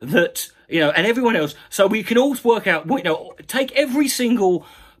reckon that, and everyone else, so we can all work out, take every single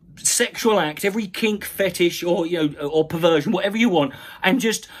sexual act, every kink, fetish, or or perversion, whatever you want, and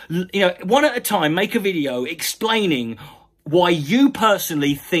just one at a time make a video explaining why you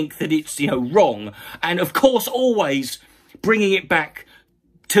personally think that it's wrong, and of course always bringing it back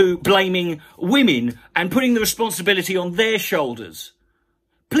to blaming women and putting the responsibility on their shoulders.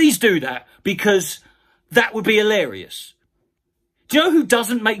 Please do that, because that would be hilarious. Do you know who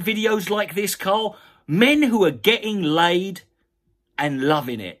doesn't make videos like this, Carl? Men who are getting laid and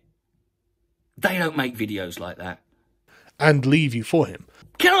loving it. They don't make videos like that. And leave you for him.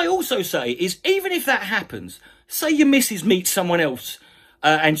 Can I also say, is even if that happens, say your missus meets someone else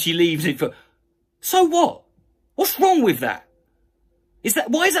and she leaves it for... So what? What's wrong with that?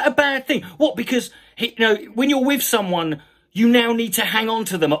 Why is that a bad thing? What, because, you know, when you're with someone, you now need to hang on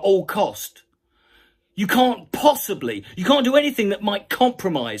to them at all cost. You can't do anything that might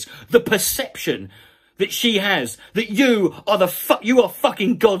compromise the perception that she has, that you are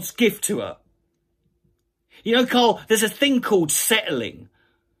fucking God's gift to her. You know, Carl, there's a thing called settling,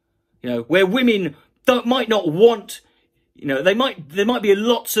 you know, where women might not want, you know, there might be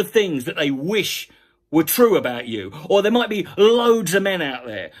lots of things that they wish were true about you, or there might be loads of men out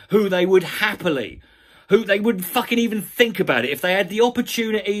there who they would fucking even think about it. If they had the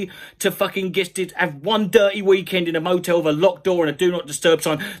opportunity to fucking have one dirty weekend in a motel with a locked door and a do not disturb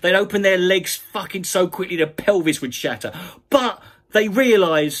sign, they'd open their legs fucking so quickly their pelvis would shatter. But they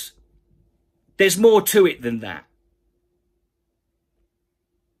realise there's more to it than that.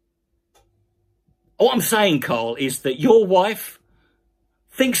 What I'm saying, Carl, is that your wife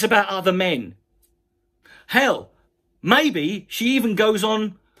thinks about other men. Hell, maybe she even goes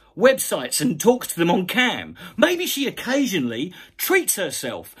on websites and talks to them on cam. Maybe she occasionally treats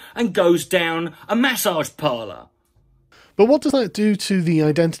herself and goes down a massage parlour. But what does that do to the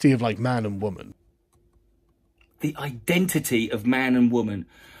identity of, like, man and woman? The identity of man and woman.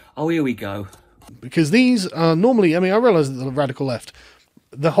 Oh, here we go. Because these are normally, I mean, I realise that the radical left,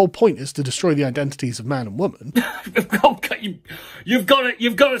 the whole point is to destroy the identities of man and woman. You've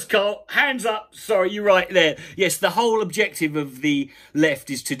got us, Carl. Hands up. Sorry, you're right there. Yes, the whole objective of the left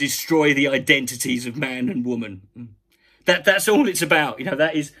is to destroy the identities of man and woman. That's all it's about. You know,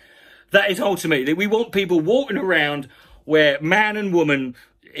 that is ultimately, we want people walking around where man and woman,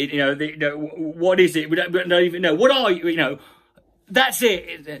 you know, what is it? We don't even know. What are you? You know, that's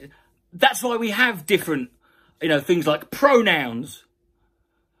it. That's why we have different, you know, things like pronouns.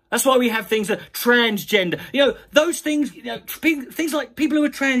 That's why we have things like transgender. You know, those things, you know, things like people who are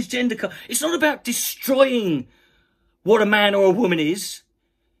transgender. It's not about destroying what a man or a woman is.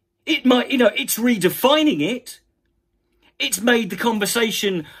 It might, you know, it's redefining it. It's made the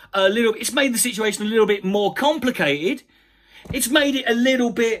conversation it's made the situation a little bit more complicated. It's made it a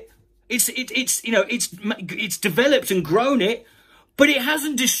little bit, you know, it's developed and grown it. But it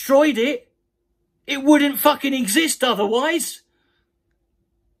hasn't destroyed it. It wouldn't fucking exist otherwise.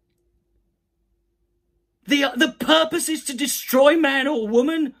 The purpose is to destroy man or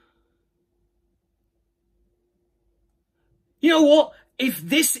woman. You know what?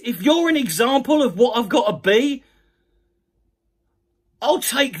 If you're an example of what I've got to be, I'll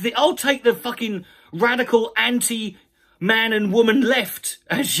take the fucking radical anti-man and woman left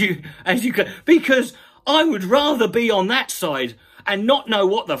as you can, because I would rather be on that side and not know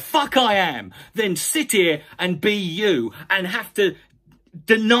what the fuck I am than sit here and be you and have to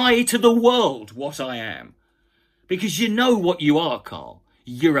deny to the world what I am. Because you know what you are, Carl.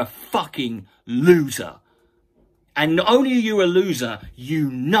 You're a fucking loser. And not only are you a loser, you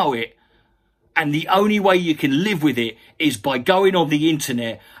know it. And the only way you can live with it is by going on the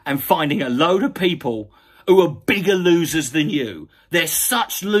internet and finding a load of people who are bigger losers than you. They're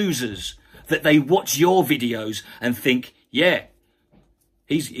such losers that they watch your videos and think, yeah,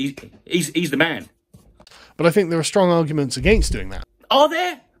 he's the man. But I think there are strong arguments against doing that. Are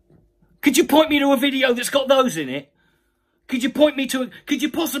there? Could you point me to a video that's got those in it? Could you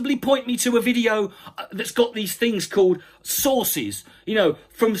possibly point me to a video that's got these things called sources, you know,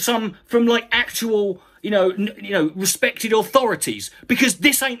 from like actual, you know, respected authorities? Because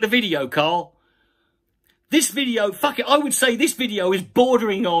this ain't the video, Carl. This video, fuck it, I would say this video is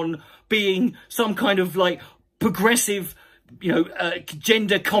bordering on being some kind of like progressive, you know,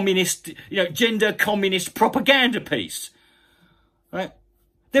 gender communist propaganda piece, right?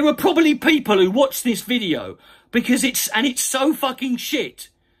 There are probably people who watch this video because it's so fucking shit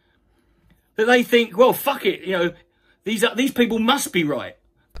that they think, well, fuck it, you know, these people must be right.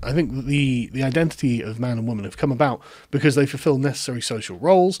 I think that the identity of man and woman have come about because they fulfill necessary social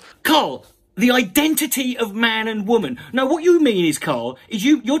roles. Carl, the identity of man and woman. No, what you mean is, Carl, is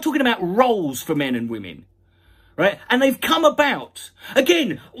you're talking about roles for men and women, right? And they've come about.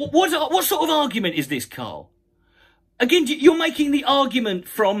 Again, what sort of argument is this, Carl? Again, you're making the argument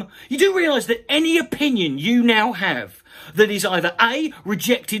from, you do realise that any opinion you now have that is either A,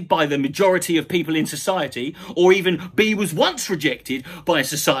 rejected by the majority of people in society, or even B, was once rejected by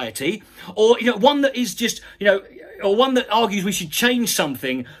society, or, you know, one that is just, you know, or one that argues we should change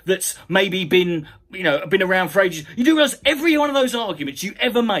something that's maybe been around for ages. You do realise every one of those arguments you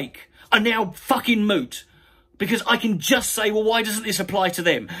ever make are now fucking moot. Because I can just say, well, why doesn't this apply to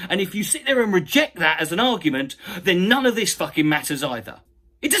them? And if you sit there and reject that as an argument, then none of this fucking matters either.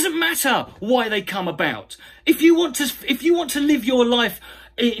 It doesn't matter why they come about. If you want to live your life,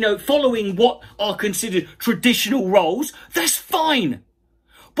 you know, following what are considered traditional roles, that's fine.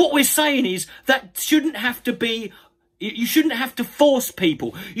 What we're saying is that shouldn't have to be, you shouldn't have to force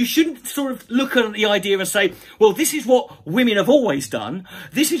people. You shouldn't sort of look at the idea and say, well, this is what women have always done.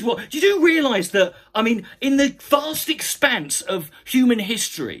 This is what, you do realise that, I mean, in the vast expanse of human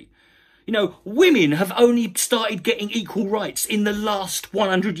history, you know, women have only started getting equal rights in the last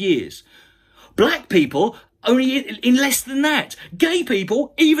 100 years. Black people, only in less than that. Gay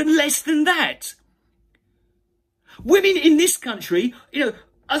people, even less than that. Women in this country, you know,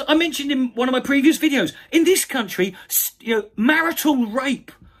 as I mentioned in one of my previous videos, in this country, you know, marital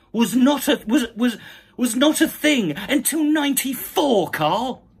rape was not a thing until 94,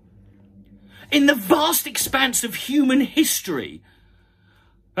 Carl. In the vast expanse of human history,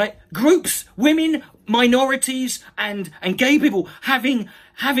 right? Groups, women, minorities, and gay people having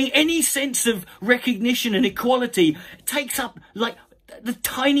any sense of recognition and equality takes up like the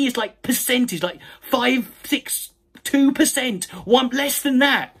tiniest like percentage, like 5, 6, 2%, one less than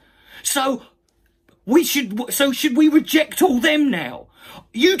that. So should we reject all them now?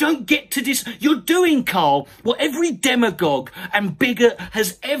 You don't get to this. You're doing, Carl, what every demagogue and bigot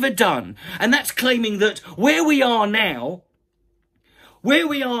has ever done, and that's claiming that where we are now,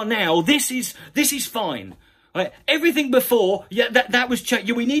 this is fine. Right? Everything before, yeah, that was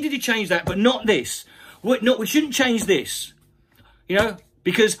we needed to change that, but not this. We shouldn't change this. You know,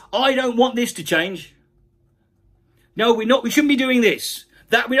 because I don't want this to change. No, we shouldn't be doing this.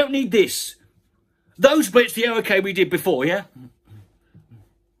 That, we don't need this. Those bits, yeah, okay, we did before, yeah?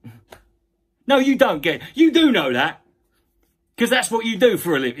 No, you don't get it. You do know that. Because that's what you do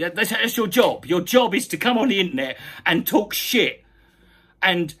for a living. That's your job. Your job is to come on the internet and talk shit.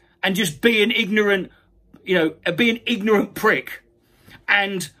 And just be an ignorant, you know, be an ignorant prick.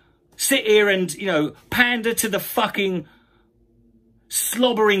 And sit here and, you know, pander to the fucking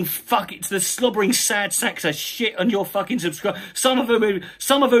slobbering sad sacks of shit on your fucking subscribe. Some of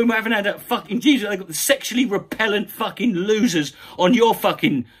whom haven't had a fucking Jesus. They've got the sexually repellent fucking losers on your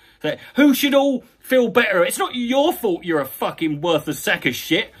fucking who should all feel better. It's not your fault you're a fucking worthless sack of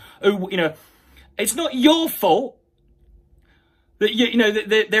shit. Who, you know, it's not your fault that you know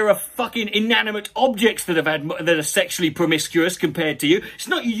that there are fucking inanimate objects that are sexually promiscuous compared to you. It's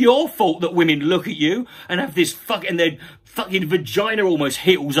not your fault that women look at you and have this their fucking vagina almost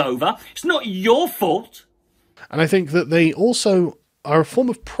heels over. It's not your fault. And I think that they also are a form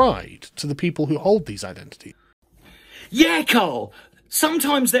of pride to the people who hold these identities. Yeah, Carl.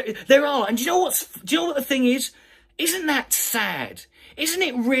 Sometimes there are. And do you know what the thing is? Isn't that sad? Isn't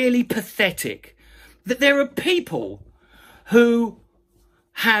it really pathetic that there are people who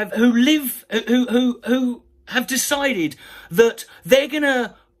have decided that they're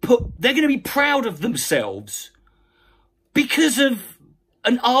gonna be proud of themselves because of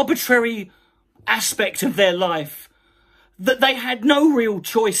an arbitrary aspect of their life that they had no real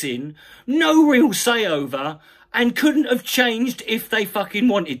choice in, no real say over, and couldn't have changed if they fucking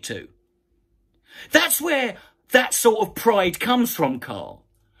wanted to. That's where that sort of pride comes from, Carl.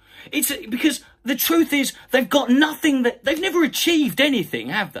 It's because the truth is they've got nothing they've never achieved anything,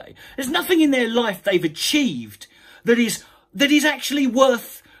 have they? There's nothing in their life they've achieved that is actually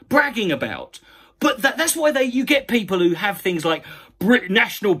worth bragging about. But that's why you get people who have things like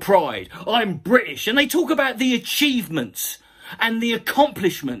national pride. I'm British, and they talk about the achievements and the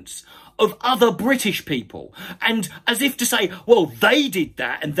accomplishments of other British people, and as if to say, well, they did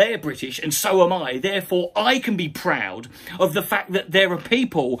that and they're British and so am I, therefore I can be proud of the fact that there are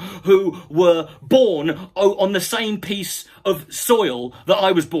people who were born on the same piece of soil that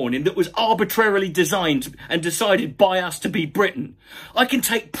I was born in, that was arbitrarily designed and decided by us to be Britain. I can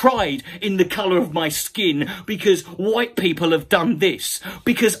take pride in the colour of my skin because white people have done this,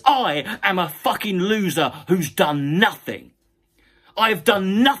 because I am a fucking loser who's done nothing. I have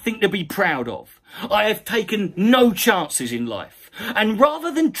done nothing to be proud of. I have taken no chances in life. And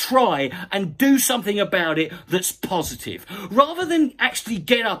rather than try and do something about it that's positive, rather than actually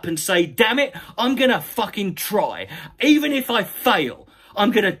get up and say, damn it, I'm going to fucking try. Even if I fail,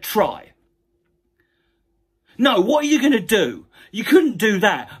 I'm going to try. No, what are you going to do? You couldn't do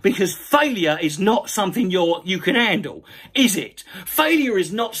that because failure is not something you can handle, is it? Failure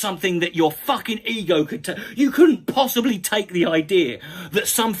is not something that your fucking ego could take. You couldn't possibly take the idea that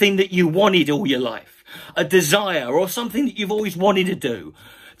something that you wanted all your life, a desire or something that you've always wanted to do,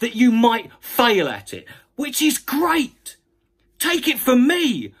 that you might fail at it, which is great. Take it from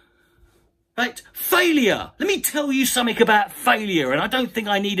me. Right? Failure. Let me tell you something about failure, and I don't think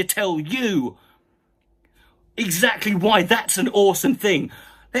I need to tell you exactly why that's an awesome thing.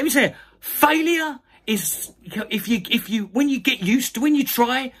 Let me say, failure is when you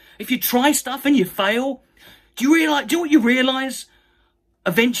try stuff and you fail, do you know what you realise?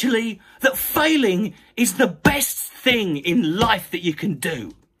 eventually that failing is the best thing in life that you can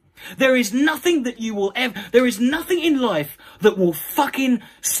do. There is nothing that you will ever, there is nothing in life that will fucking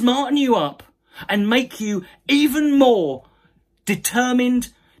smarten you up and make you even more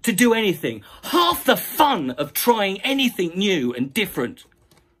determined to do anything. Half the fun of trying anything new and different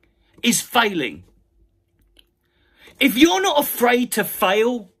is failing. If you're not afraid to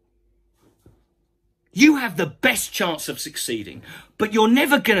fail, you have the best chance of succeeding. But you're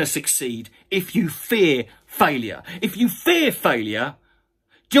never going to succeed if you fear failure. If you fear failure,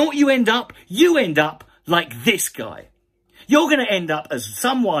 do you know what you end up? You end up like this guy. You're going to end up as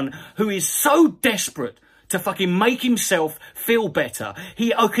someone who is so desperate to fucking make himself feel better.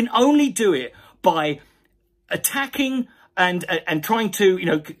 He can only do it by attacking and trying to, you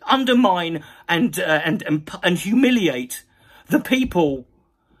know, undermine and humiliate the people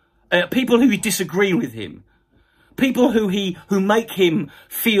who disagree with him, people who make him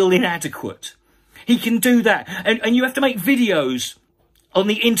feel inadequate. He can do that, and you have to make videos on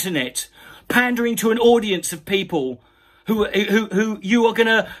the internet pandering to an audience of people who you are going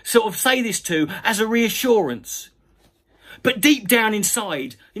to sort of say this to as a reassurance. But deep down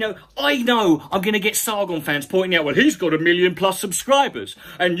inside, you know I'm going to get Sargon fans pointing out, well, he's got 1 million+ subscribers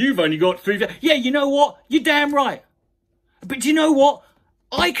and you've only got 3. Yeah, you know what? You're damn right. But do you know what?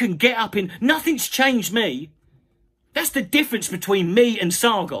 I can get up in... Nothing's changed me. That's the difference between me and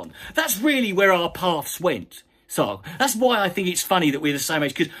Sargon. That's really where our paths went, Sargon. That's why I think it's funny that we're the same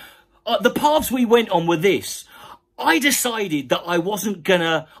age, because the paths we went on were this. I decided that I was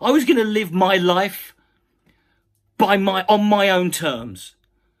gonna live my life on my own terms.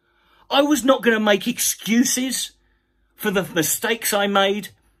 I was not gonna make excuses for the mistakes I made.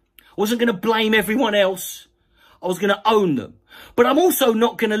 I wasn't gonna blame everyone else. I was gonna own them. But I'm also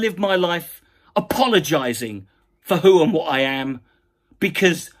not gonna live my life apologising for who and what I am,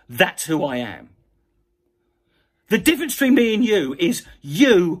 because that's who I am. The difference between me and you is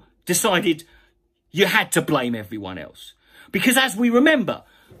you decided you had to blame everyone else. Because as we remember,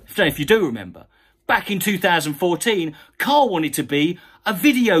 I don't know if you do remember, back in 2014, Carl wanted to be a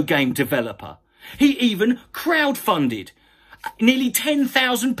video game developer. He even crowdfunded nearly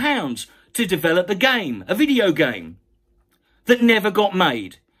 £10,000 to develop a video game that never got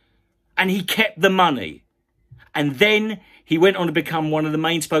made. And he kept the money. And then he went on to become one of the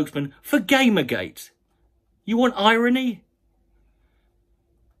main spokesmen for Gamergate. You want irony?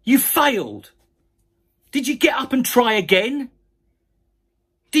 You failed. Did you get up and try again?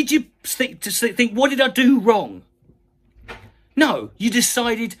 Did you think, what did I do wrong? No, you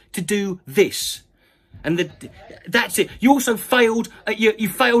decided to do this. And that's it. You also failed at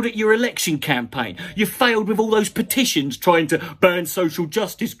your election campaign. You failed with all those petitions trying to ban social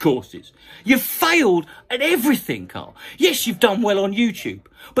justice courses. You failed at everything, Carl. Yes, you've done well on YouTube.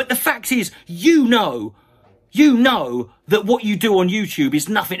 But the fact is, you know that what you do on YouTube is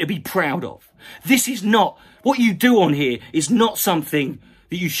nothing to be proud of. This is not, what you do on here is not something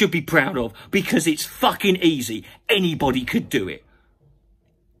that you should be proud of, because it's fucking easy. Anybody could do it.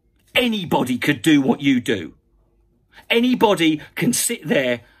 Anybody could do what you do. Anybody can sit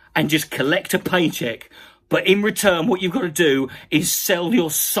there and just collect a paycheck, but in return, what you've got to do is sell your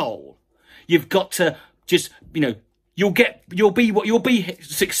soul. You've got to just, you know, you'll be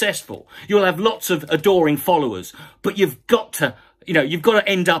successful. You'll have lots of adoring followers, but you've got to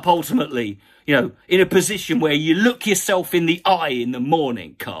end up ultimately, you know, in a position where you look yourself in the eye in the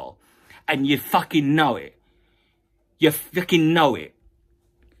morning, Carl, and you fucking know it. You fucking know it.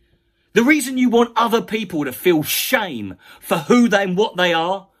 The reason you want other people to feel shame for who they and what they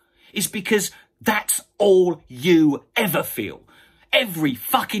are is because that's all you ever feel. Every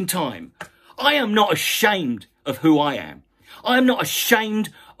fucking time. I am not ashamed of who I am. I am not ashamed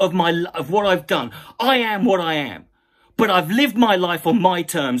of what I've done. I am what I am. But I've lived my life on my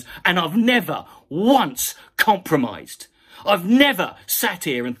terms, and I've never once compromised. I've never sat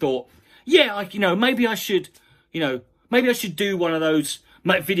here and thought, yeah, maybe I should do one of those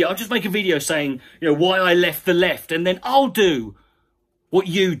I'll just make a video saying, you know, why I left the left, and then I'll do what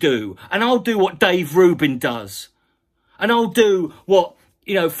you do, and I'll do what Dave Rubin does, and I'll do what,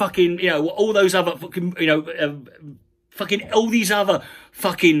 you know, fucking, you know, all those other fucking, you know, fucking all these other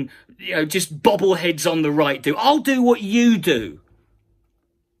fucking, you know, just bobbleheads on the right do. I'll do what you do.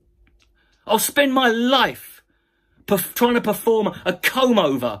 I'll spend my life trying to perform a comb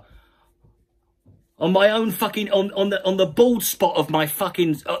over on my own fucking, on the bald spot of my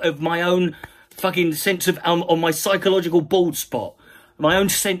fucking, of my own fucking sense of, on my psychological bald spot, my own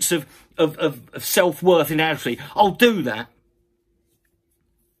sense of self-worth and adequacy. I'll do that.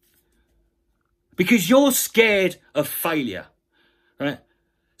 Because you're scared of failure, right?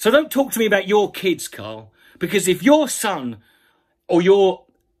 So don't talk to me about your kids, Carl, because if your son or your,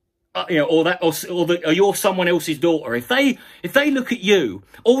 or you're someone else's daughter, if they look at you,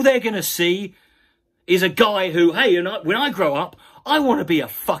 all they're going to see is a guy who, hey, when I grow up, I want to be a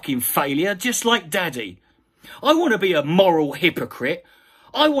fucking failure, just like Daddy. I want to be a moral hypocrite.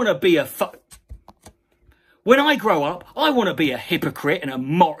 I want to be when I grow up, I want to be a hypocrite and I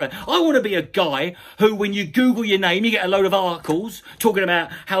want to be a guy who, when you Google your name, you get a load of articles talking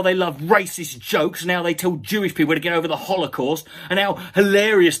about how they love racist jokes and how they tell Jewish people to get over the Holocaust and how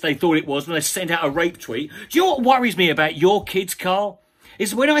hilarious they thought it was when they sent out a rape tweet. Do you know what worries me about your kids, Carl?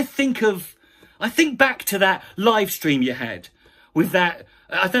 Is when I think back to that live stream you had with that,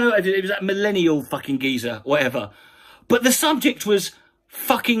 I don't know, it was that millennial fucking geezer, whatever. But the subject was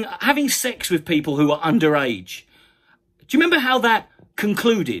fucking having sex with people who are underage. Do you remember how that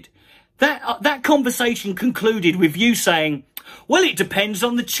concluded? That conversation concluded with you saying, well, it depends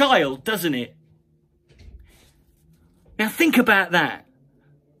on the child, doesn't it? Now think about that.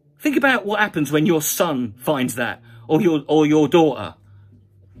 Think about what happens when your son finds that, or your daughter.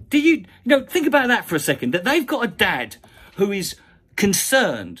 Think about that for a second, that they've got a dad who is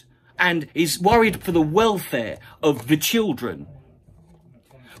concerned and is worried for the welfare of the children,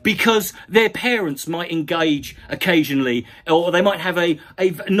 because their parents might engage occasionally, or they might have a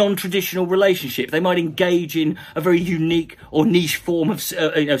non-traditional relationship. They might engage in a very unique or niche form of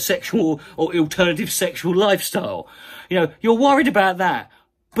sexual or alternative sexual lifestyle. You're worried about that.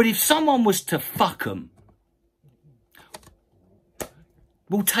 But if someone was to fuck them,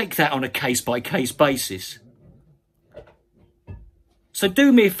 we'll take that on a case-by-case basis. So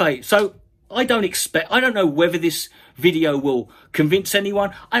do me a favour. So I don't know whether this video will convince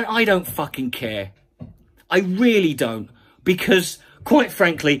anyone, and I don't fucking care. I really don't, because quite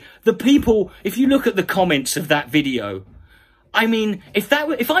frankly, the people, if you look at the comments of that video, I mean, if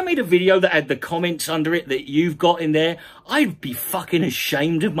I made a video that had the comments under it that you've got in there, I'd be fucking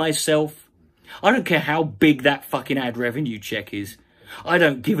ashamed of myself. I don't care how big that fucking ad revenue check is. I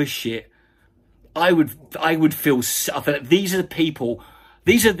don't give a shit. I would feel, these are the people,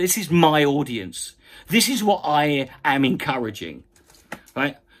 this is my audience. This is what I am encouraging,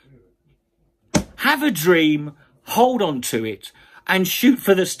 right? Have a dream, hold on to it, and shoot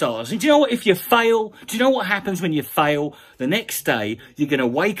for the stars. And do you know what? If you fail, do you know what happens when you fail? The next day, you're going to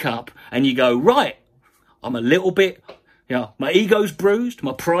wake up and you go, right, I'm a little bit, my ego's bruised,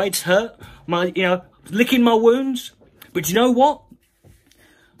 my pride's hurt, licking my wounds. But you know what?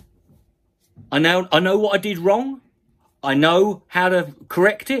 I know what I did wrong. I know how to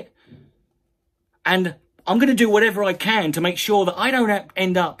correct it. And I'm going to do whatever I can to make sure that I don't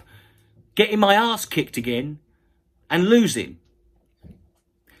end up getting my ass kicked again and losing.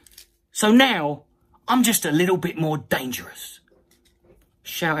 So now, I'm just a little bit more dangerous.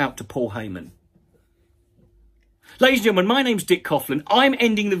 Shout out to Paul Heyman. Ladies and gentlemen, my name's Dick Coughlin. I'm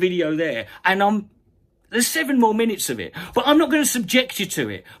ending the video there, and there's 7 more minutes of it. But I'm not going to subject you to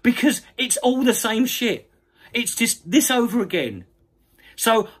it, because it's all the same shit. It's just this over again.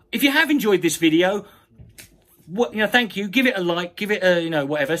 So if you have enjoyed this video, thank you. Give it a like, give it a,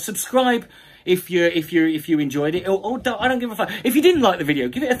 whatever. Subscribe if you enjoyed it, or don't, I don't give a fuck. If you didn't like the video,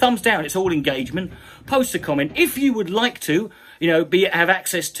 give it a thumbs down. It's all engagement. Post a comment if you would like to. Have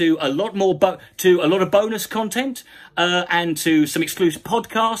access to a lot of bonus content and to some exclusive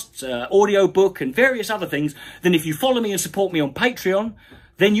podcasts, audio book, and various other things. Then if you follow me and support me on Patreon,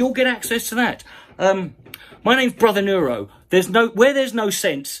 then you'll get access to that. My name's Brother Neuro. Where there's no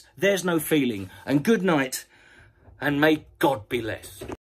sense, there's no feeling. And good night, and may God be less.